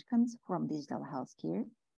equal outcomes from digital health care,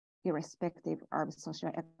 irrespective of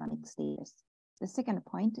socioeconomic status. The second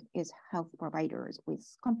point is health providers with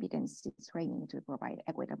competency training to provide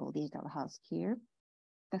equitable digital health care.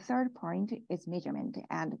 The third point is measurement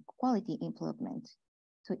and quality improvement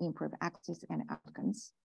to improve access and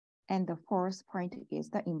outcomes. And the fourth point is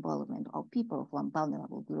the involvement of people from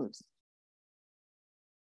vulnerable groups.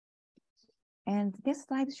 And this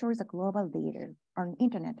slide shows the global data on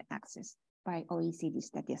internet access by OECD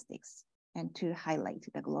statistics, and to highlight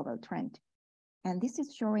the global trend. And this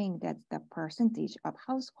is showing that the percentage of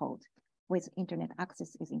households with internet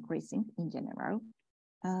access is increasing in general.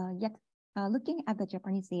 Yet, looking at the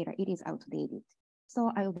Japanese data, it is outdated.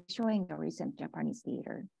 So I will be showing the recent Japanese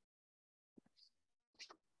data.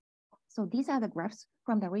 So these are the graphs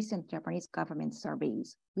from the recent Japanese government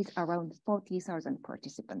surveys with around 40,000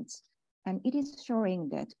 participants. And it is showing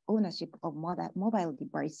that ownership of mobile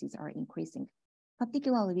devices are increasing,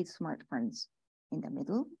 particularly with smartphones in the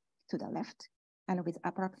middle to the left, and with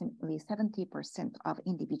approximately 70% of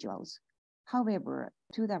individuals. However,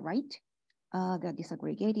 to the right, the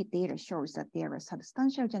disaggregated data shows that there are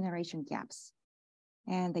substantial generation gaps,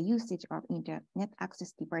 and the usage of internet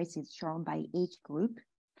access devices shown by age group,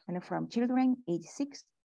 and from children age 6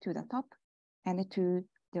 to the top, and to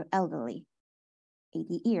the elderly,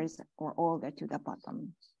 80 years or older to the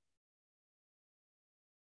bottom.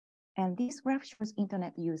 And this graph shows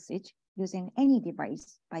internet usage using any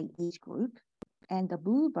device by age group, and the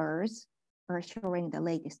blue bars are showing the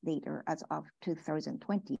latest data as of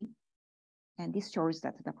 2020. And this shows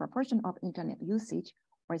that the proportion of internet usage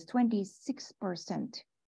was 26%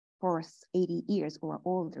 for 80 years or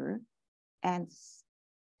older, and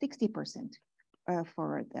 60%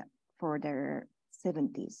 for the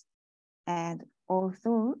 70s. And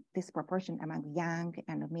although this proportion among young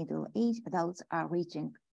and middle-aged adults are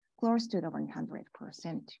reaching close to the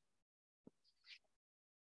 100%.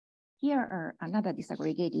 Here are another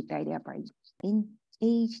disaggregated data by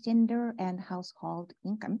age, gender, and household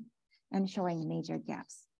income, and showing major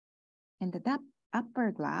gaps. And the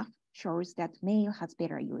upper graph shows that male has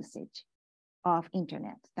better usage of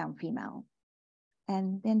internet than female.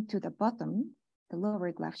 And then to the bottom, the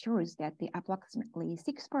lower graph shows that the approximately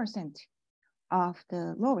 6% of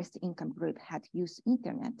the lowest income group had used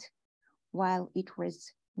internet, while it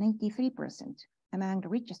was 93% among the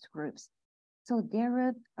richest groups. So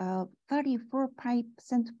there are 34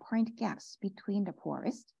 percentage point gaps between the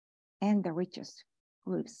poorest and the richest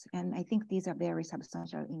groups. And I think these are very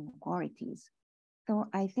substantial inequalities. So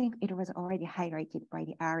I think it was already highlighted by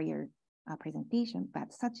the earlier presentation,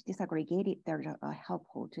 but such disaggregated data are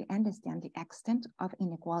helpful to understand the extent of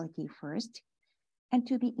inequality first, and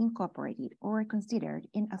to be incorporated or considered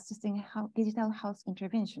in assisting digital health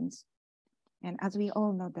interventions. And as we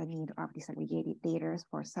all know, the need of disaggregated data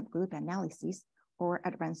for subgroup analysis or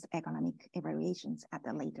advanced economic evaluations at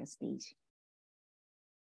a later stage.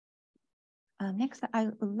 Next, I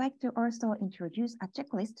would like to also introduce a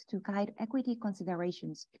checklist to guide equity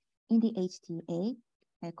considerations in the HTA,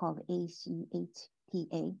 called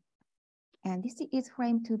ACHTA. And this is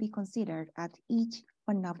framed to be considered at each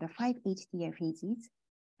one of the 5 HTA phases,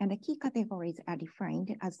 and the key categories are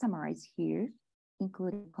defined as summarized here,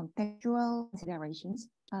 including contextual considerations,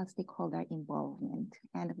 stakeholder involvement,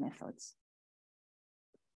 and methods.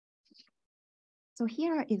 So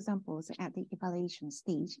here are examples at the evaluation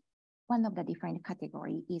stage. One of the defined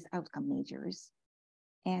category is outcome measures,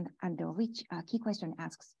 and under which a key question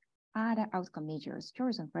asks, are the outcome measures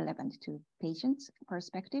chosen relevant to patients'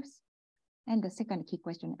 perspectives? And the second key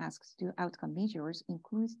question asks, do outcome measures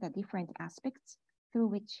include the different aspects through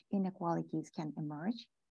which inequalities can emerge?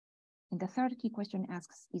 And the third key question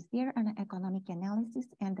asks, is there an economic analysis,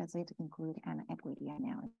 and does it include an equity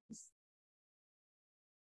analysis?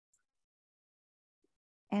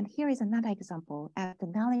 And here is another example at the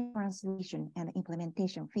knowledge translation and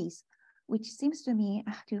implementation phase, which seems to me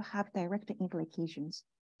to have direct implications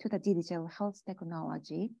to the digital health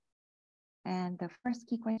technology. And the first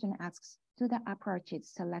key question asks, do the approaches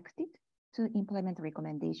selected to implement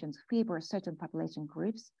recommendations favor certain population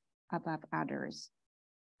groups above others?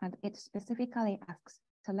 And it specifically asks,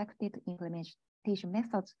 selected implementation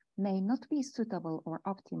methods may not be suitable or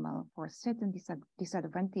optimal for certain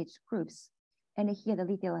disadvantaged groups. And here the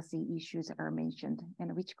literacy issues are mentioned,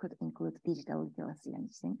 and which could include digital literacy, I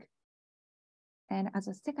think. And as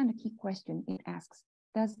a second key question, it asks,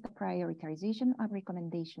 does the prioritization of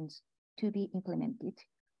recommendations to be implemented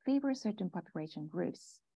favor certain population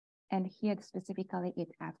groups? And here specifically, it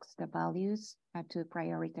asks the values to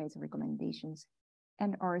prioritize recommendations,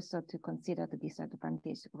 and also to consider the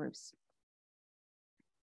disadvantaged groups.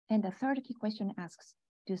 And the third key question asks,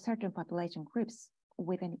 do certain population groups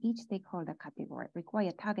within each stakeholder category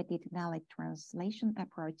require targeted knowledge translation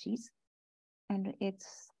approaches? And it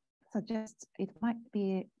suggests it might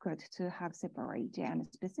be good to have separate and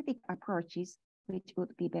specific approaches which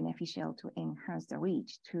would be beneficial to enhance the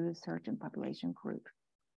reach to certain population group.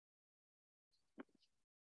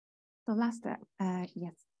 So last,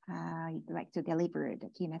 yes, I'd like to deliver the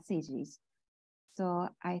key messages So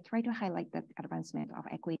I try to highlight that advancement of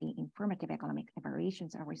equity in formative economic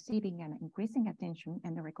evaluations are receiving an increasing attention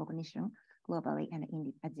and recognition globally and in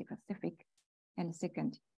the Asia-Pacific. And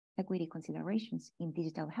second, equity considerations in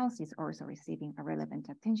digital health is also receiving a relevant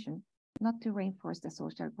attention, not to reinforce the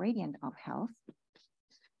social gradient of health.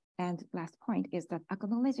 And last point is that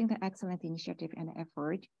acknowledging the excellent initiative and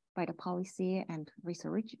effort by the policy and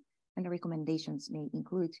research and the recommendations may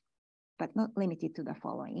include, but not limited to, the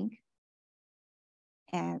following.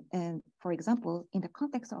 And for example, in the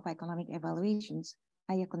context of economic evaluations,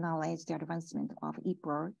 I acknowledge the advancement of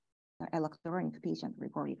ePRO, electronic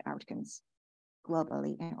patient-reported outcomes,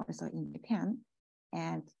 globally and also in Japan,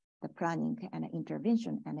 and the planning and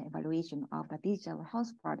intervention and evaluation of the digital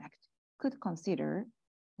health product could consider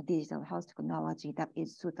a digital health technology that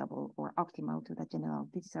is suitable or optimal to the general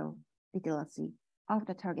digital literacy of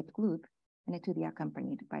the target group and to be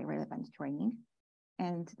accompanied by relevant training.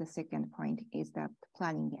 And the second point is that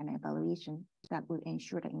planning and evaluation that would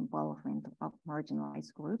ensure the involvement of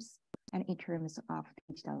marginalized groups and in terms of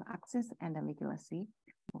digital access and the literacy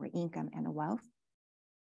or income and wealth.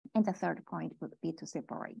 And the third point would be to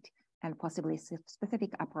separate, and possibly specific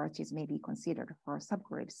approaches may be considered for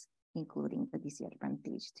subgroups, including the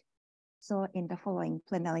disadvantaged. So in the following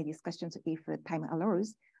plenary discussions, if time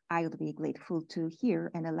allows, I would be grateful to hear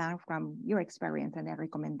and learn from your experience and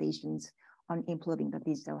recommendations on improving the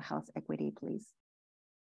digital health equity, please.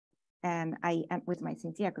 And I end with my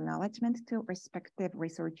sincere acknowledgement to respective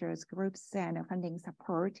researchers, groups, and funding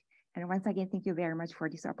support. And once again, thank you very much for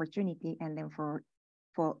this opportunity, and then for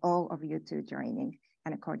all of you to joining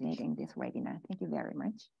and coordinating this webinar. Thank you very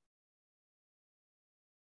much.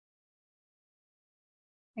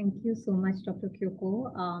 Thank you so much, Dr.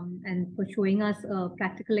 Kyoko, and for showing us a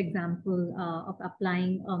practical example of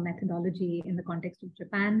applying a methodology in the context of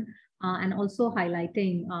Japan, and also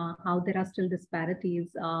highlighting how there are still disparities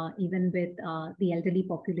even with the elderly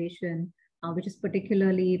population, which is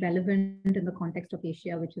particularly relevant in the context of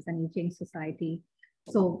Asia, which is an aging society.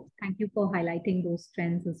 So thank you for highlighting those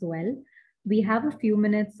trends as well. We have a few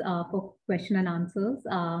minutes for question and answers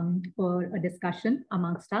for a discussion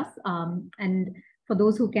amongst us. And for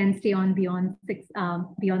those who can stay on beyond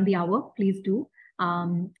the hour, please do.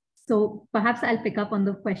 So perhaps I'll pick up on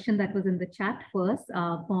the question that was in the chat first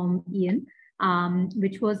from Ian,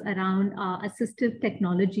 which was around assistive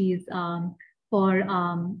technologies for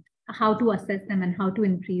how to assess them and how to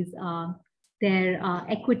increase their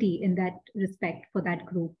equity in that respect for that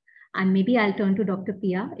group. And maybe I'll turn to Dr.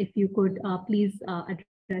 Piya, if you could please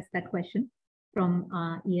address that question from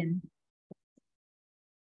Ian.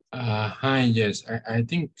 Hi, yes, I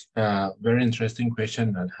think very interesting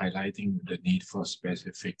question on highlighting the need for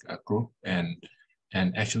specific group, and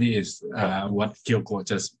actually is what Kyoko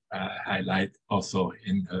just highlight also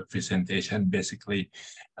in her presentation. Basically,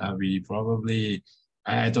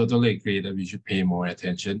 I totally agree that we should pay more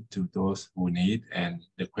attention to those who need, and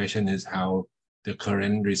the question is how the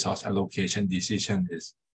current resource allocation decision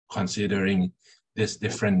is considering these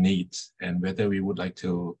different needs, and whether we would like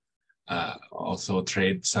to also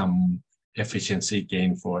trade some efficiency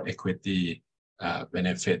gain for equity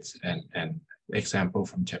benefits, and example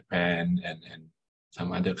from Japan and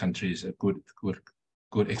some other countries, a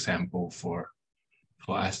good example for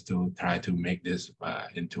us to try to make this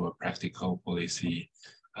into a practical policy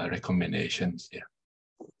recommendations. Yeah.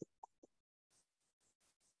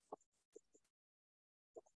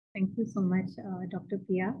 Thank you so much, Dr.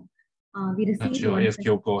 Piya. Not sure if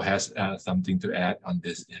Kyoko has something to add on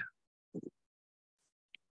this. Yeah.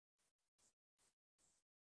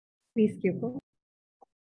 Please, Kyoko.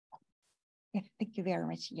 Yeah, thank you very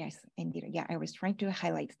much. Yes, indeed. Yeah, I was trying to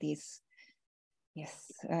highlight this.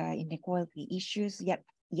 Yes, inequality issues. Yet,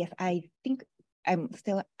 yes, I think I'm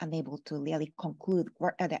still unable to really conclude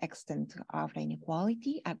what are the extent of the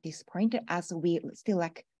inequality at this point, as we still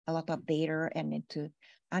lack a lot of data and to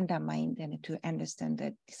undermine and to understand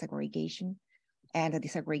the disaggregation and the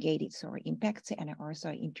disaggregated impacts and also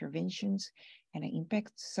interventions and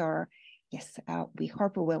impacts. So yes, we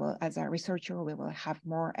hope we will, as a researcher, we will have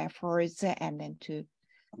more efforts and then to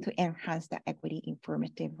enhance the equity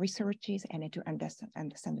informative researches and to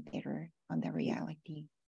understand better on the reality.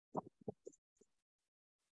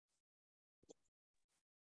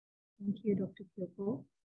 Thank you, Dr. Kyoko.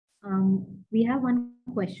 We have one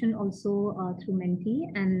question also through Menti,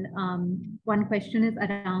 and one question is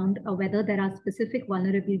around whether there are specific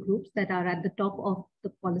vulnerable groups that are at the top of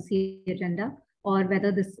the policy agenda, or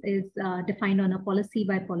whether this is defined on a policy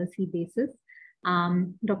by policy basis.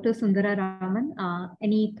 Dr. Sundararaman,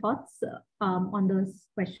 any thoughts on this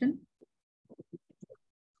question?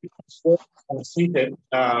 Seated.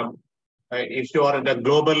 if you are at a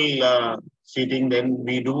global seating, then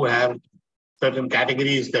we do have certain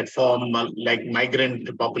categories that form like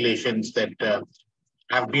migrant populations that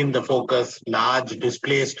have been the focus, large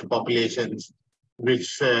displaced populations,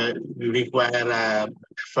 which require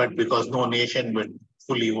effort because no nation would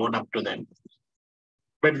fully own up to them.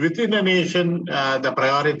 But within a nation, the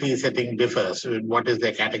priority setting differs. What is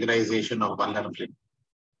the categorization of vulnerability?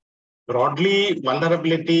 Broadly,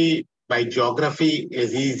 vulnerability by geography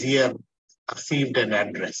is easier perceived and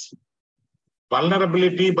addressed.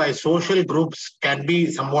 Vulnerability by social groups can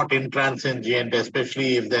be somewhat intransigent,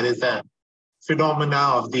 especially if there is a phenomena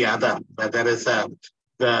of the other, where there is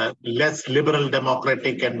the less liberal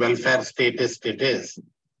democratic and welfare statist it is,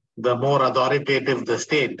 the more authoritative the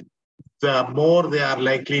state, the more they are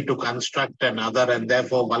likely to construct another, and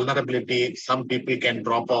therefore vulnerability, some people can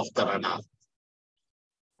drop off the radar.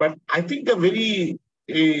 But I think a very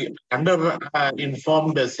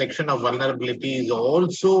under-informed section of vulnerability is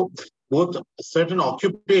also both certain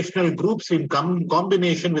occupational groups in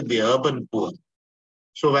combination with the urban poor.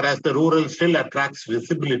 So whereas the rural still attracts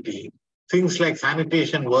visibility, things like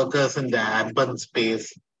sanitation workers in the urban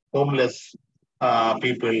space, homeless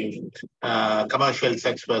people, commercial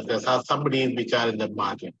sex workers are somebody which are in the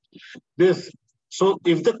margin. So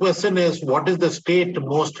if the question is, what is the state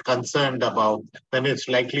most concerned about, then it's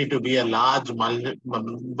likely to be a large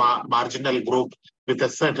marginal group with a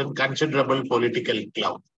certain considerable political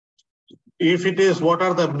clout. If it is, what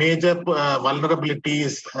are the major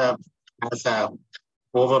vulnerabilities as a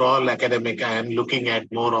overall academic I am looking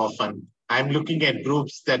at more often? I'm looking at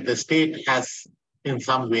groups that the state has in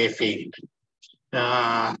some way failed.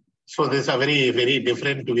 So these are very, very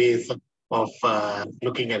different ways of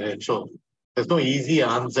looking at it. So there's no easy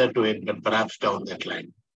answer to it, but perhaps down that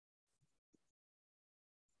line.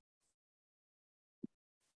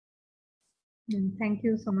 Thank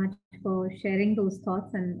you so much for sharing those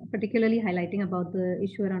thoughts and particularly highlighting about the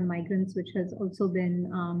issue around migrants, which has also been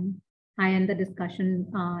high in the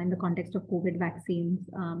discussion in the context of COVID vaccines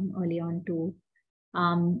early on too.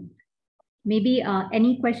 Maybe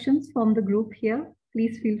any questions from the group here?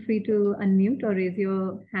 Please feel free to unmute or raise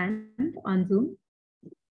your hand on Zoom.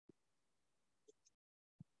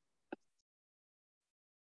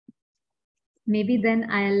 Maybe then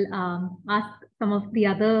I'll ask some of the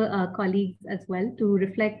other colleagues as well to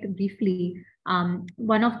reflect briefly.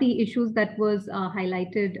 One of the issues that was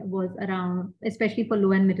highlighted was around, especially for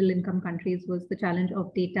low and middle income countries, was the challenge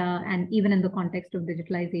of data and even in the context of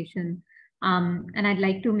digitalization. And I'd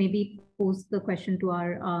like to maybe pose the question to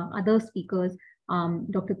our other speakers.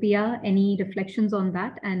 Dr. Piya, any reflections on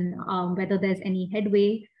that and whether there's any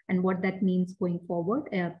headway and what that means going forward?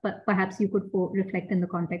 But perhaps you could reflect in the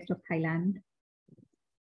context of Thailand.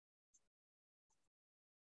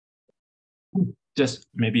 Just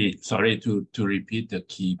maybe, sorry to repeat, the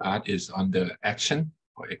key part is on the action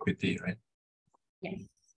for equity, right? Yes.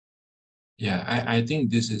 Yeah, I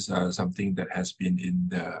think this is something that has been in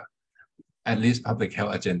the at least public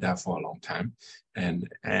health agenda for a long time, and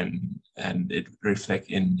it reflects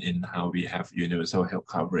in how we have universal health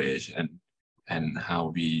coverage and how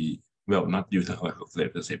we, well, not universal health,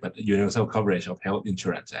 let's say, but universal coverage of health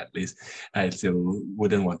insurance. At least I still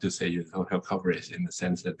wouldn't want to say universal health coverage in the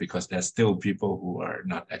sense that because there's still people who are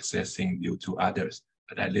not accessing due to others,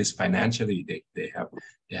 but at least financially they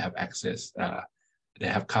have access, they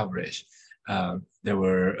have coverage. There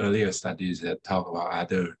were earlier studies that talk about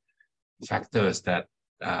other factors that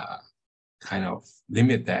kind of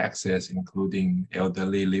limit the access, including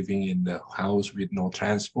elderly living in the house with no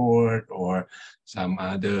transport, or some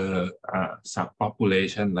other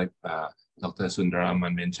subpopulation like Dr.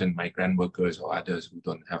 Sundararaman mentioned, migrant workers or others who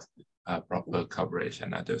don't have proper coverage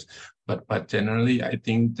and others. But generally, I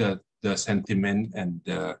think the sentiment and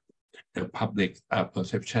the public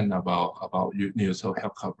perception about universal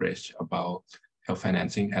health coverage, about health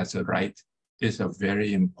financing as a right, is a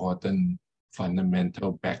very important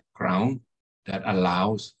fundamental background that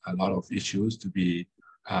allows a lot of issues to be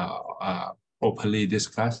openly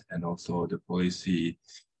discussed, and also the policy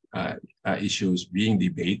issues being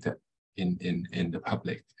debated in the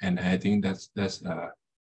public. And I think that's the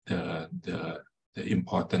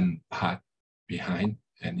important part behind.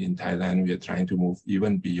 And in Thailand, we are trying to move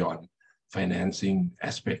even beyond financing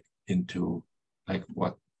aspect into like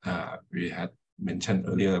what we had mentioned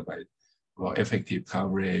earlier about effective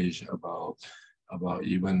coverage, about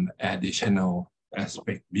even additional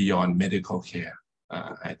aspect beyond medical care.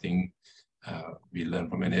 I think we learned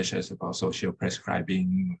from NHS about social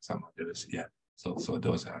prescribing, some others. Yeah, so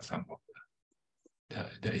those are some of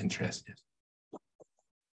the interests.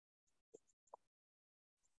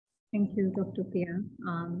 Thank you, Dr. Piya.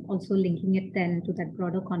 Also linking it then to that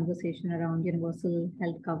broader conversation around universal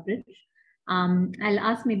health coverage. I'll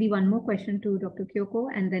ask maybe one more question to Dr. Kyoko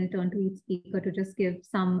and then turn to each speaker to just give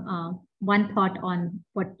some one thought on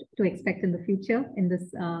what to expect in the future in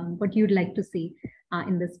this, what you'd like to see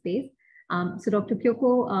in this space. So Dr.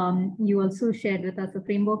 Kyoko, you also shared with us a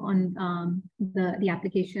framework on the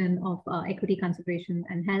application of equity, consideration,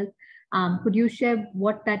 and health. Could you share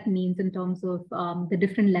what that means in terms of the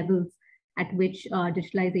different levels at which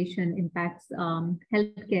digitalization impacts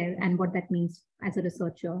healthcare and what that means as a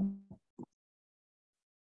researcher?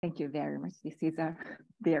 Thank you very much. This is a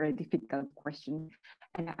very difficult question.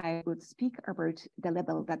 And I would speak about the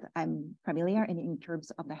level that I'm familiar in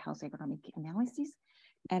terms of the health economic analysis.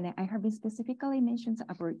 And I have been specifically mentioned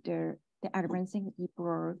about the advancing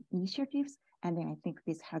EPRO initiatives. And then I think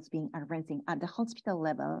this has been advancing at the hospital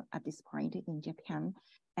level at this point in Japan.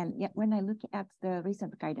 And yet when I look at the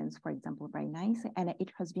recent guidance, for example, by NICE, and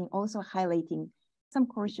it has been also highlighting some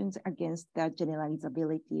cautions against the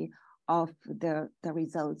generalizability of the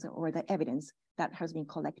results or the evidence that has been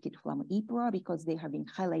collected from EPRO, because they have been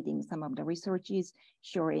highlighting some of the researches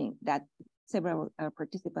showing that several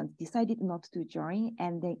participants decided not to join,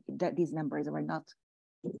 and that these numbers were not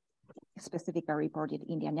specifically reported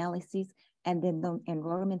in the analysis. And then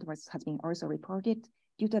non-enrollment has been also reported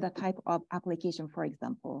due to the type of application, for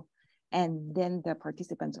example. And then the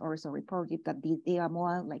participants also reported that they are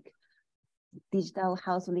more like digital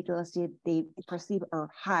health literacy they perceive are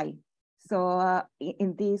high. So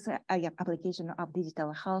in this application of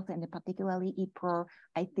digital health, and particularly EPRO,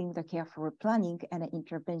 I think the careful planning and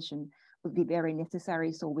intervention would be very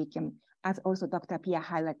necessary, so we can, as also Dr. Piya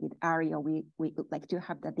highlighted earlier, we would like to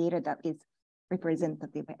have the data that is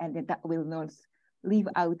representative and that will not leave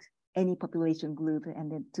out any population group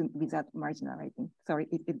and then without marginalizing. Sorry,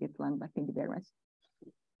 it gets long, but thank you very much.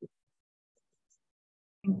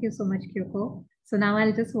 Thank you so much, Kyoko. So now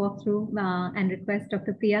I'll just walk through and request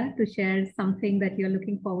Dr. Piya to share something that you're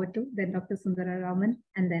looking forward to, then Dr. Sundararaman,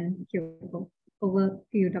 and then Kyoko. Over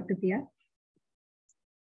to you, Dr. Piya.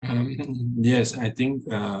 Yes, I think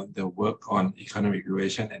the work on economic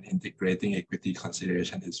evaluation and integrating equity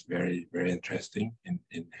consideration is very, very interesting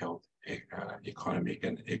in health, economic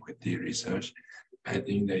and equity research. I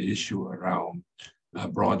think the issue around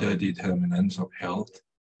broader determinants of health,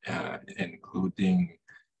 including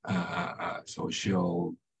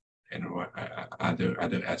social and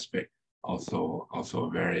other aspects, also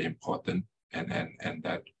very important, and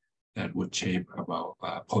that would shape about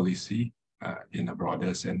policy in a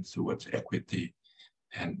broader sense towards equity,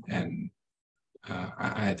 and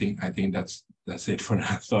I think that's it for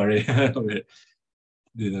now. Sorry,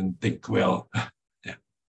 didn't think well. Yeah.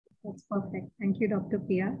 That's perfect. Thank you, Dr.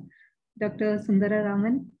 Piya. Dr.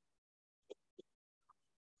 Sundararaman.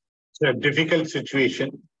 It's a difficult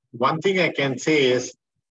situation. One thing I can say is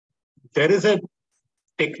there is a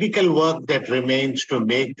technical work that remains to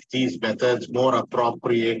make these methods more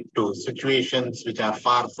appropriate to situations which are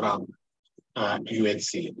far from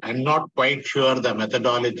UHC. I'm not quite sure the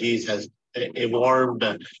methodologies has evolved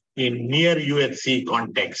in near UHC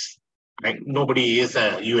context. Right? Nobody is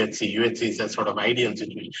a UHC. UHC is a sort of ideal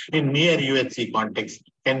situation. In near UHC context,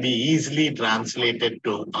 can be easily translated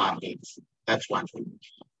to our needs. That's one thing.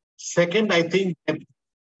 Second, I think that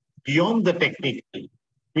beyond the technical,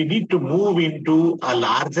 we need to move into a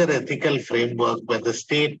larger ethical framework where the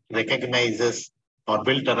state recognizes or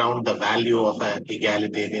built around the value of an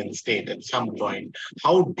egalitarian state at some point.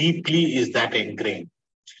 How deeply is that ingrained?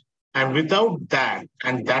 And without that,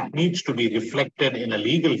 and that needs to be reflected in a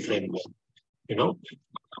legal framework, you know,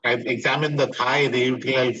 I've examined the Thai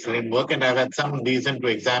legal framework, and I've had some reason to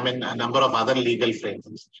examine a number of other legal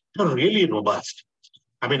frameworks. They're really robust.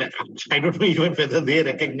 I mean, I don't know even whether they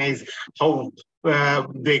recognize how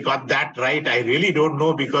they got that right. I really don't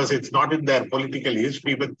know, because it's not in their political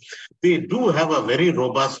history, but they do have a very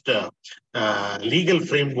robust legal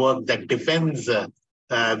framework that defends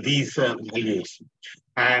these values.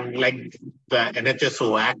 And like the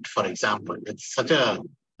NHSO Act, for example, it's such a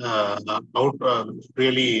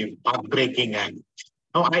really path-breaking act.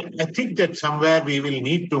 Now, I think that somewhere we will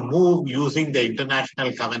need to move using the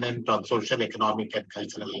International Covenant on Social, Economic, and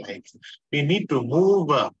Cultural Rights. We need to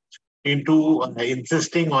move into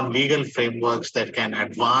insisting on legal frameworks that can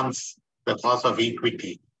advance the cause of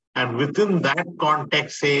equity. And within that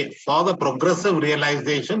context, say, for the progressive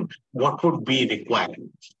realization, what would be required?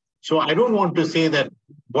 So I don't want to say that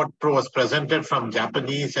what was presented from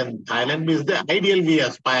Japanese and Thailand is the ideal we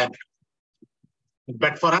aspire to.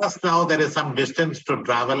 But for us now, there is some distance to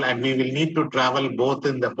travel, and we will need to travel both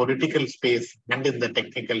in the political space and in the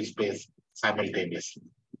technical space simultaneously.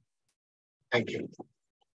 Thank you.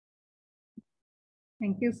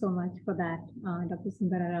 Thank you so much for that, Dr.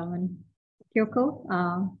 Sundararaman.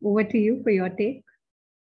 Kyoko, over to you for your take.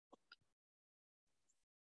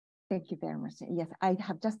 Thank you very much. Yes, I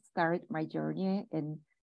have just started my journey in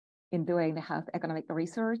doing the health economic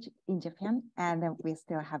research in Japan, and we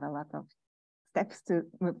still have a lot of steps to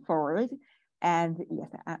move forward. And yes,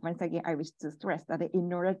 once again, I wish to stress that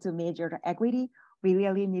in order to measure the equity, we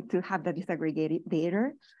really need to have the disaggregated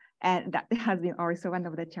data. And that has been also one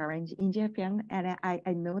of the challenges in Japan. And I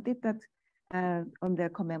noted that on the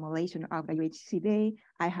commemoration of the UHC Day,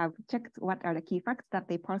 I have checked what are the key facts that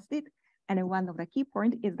they posted. And one of the key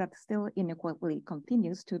points is that still inequality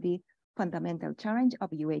continues to be fundamental challenge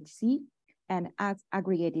of UHC, and as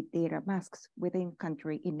aggregated data masks within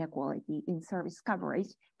country inequality in service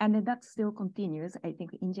coverage. And that still continues, I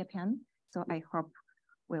think, in Japan. So I hope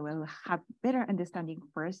we will have better understanding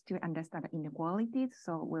first to understand inequalities,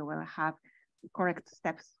 so we will have correct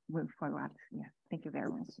steps move forward. Yeah, thank you very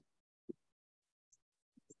much.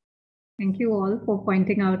 Thank you all for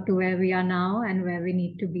pointing out to where we are now and where we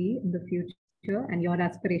need to be in the future, and your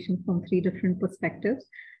aspirations from 3 different perspectives.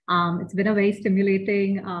 It's been a very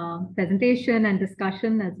stimulating presentation and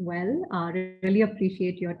discussion as well. Really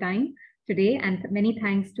appreciate your time today, and many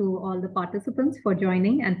thanks to all the participants for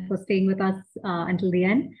joining and for staying with us until the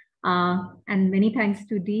end. And many thanks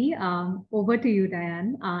to Dee. Over to you,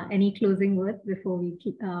 Diane. Any closing words before we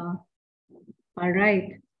keep? All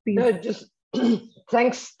right. Please. No, just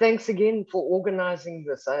thanks again for organizing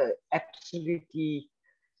this. Absolutely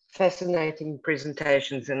fascinating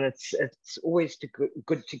presentations, and it's always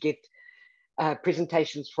good to get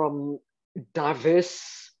presentations from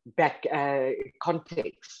diverse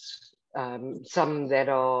contexts. Some that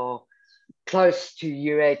are close to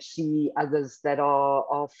UHC, others that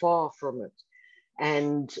are far from it,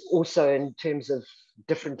 and also in terms of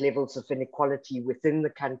different levels of inequality within the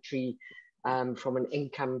country, from an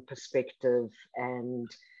income perspective,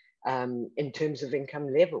 and in terms of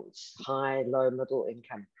income levels, high, low, middle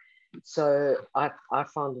income. So I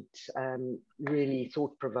found it really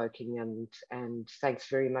thought-provoking, and thanks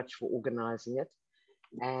very much for organizing it,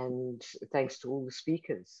 and thanks to all the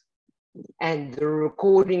speakers. And the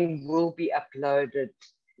recording will be uploaded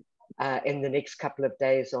in the next couple of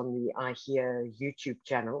days on the iHear YouTube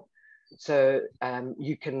channel. So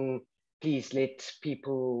you can please let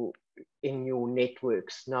people in your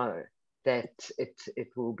networks know that it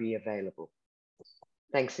will be available.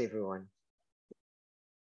 Thanks, everyone.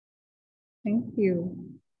 Thank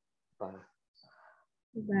you. Bye.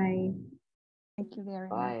 Bye. Thank you very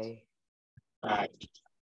Bye. much. Bye.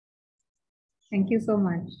 Thank you so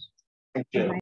much. Thank you. Bye.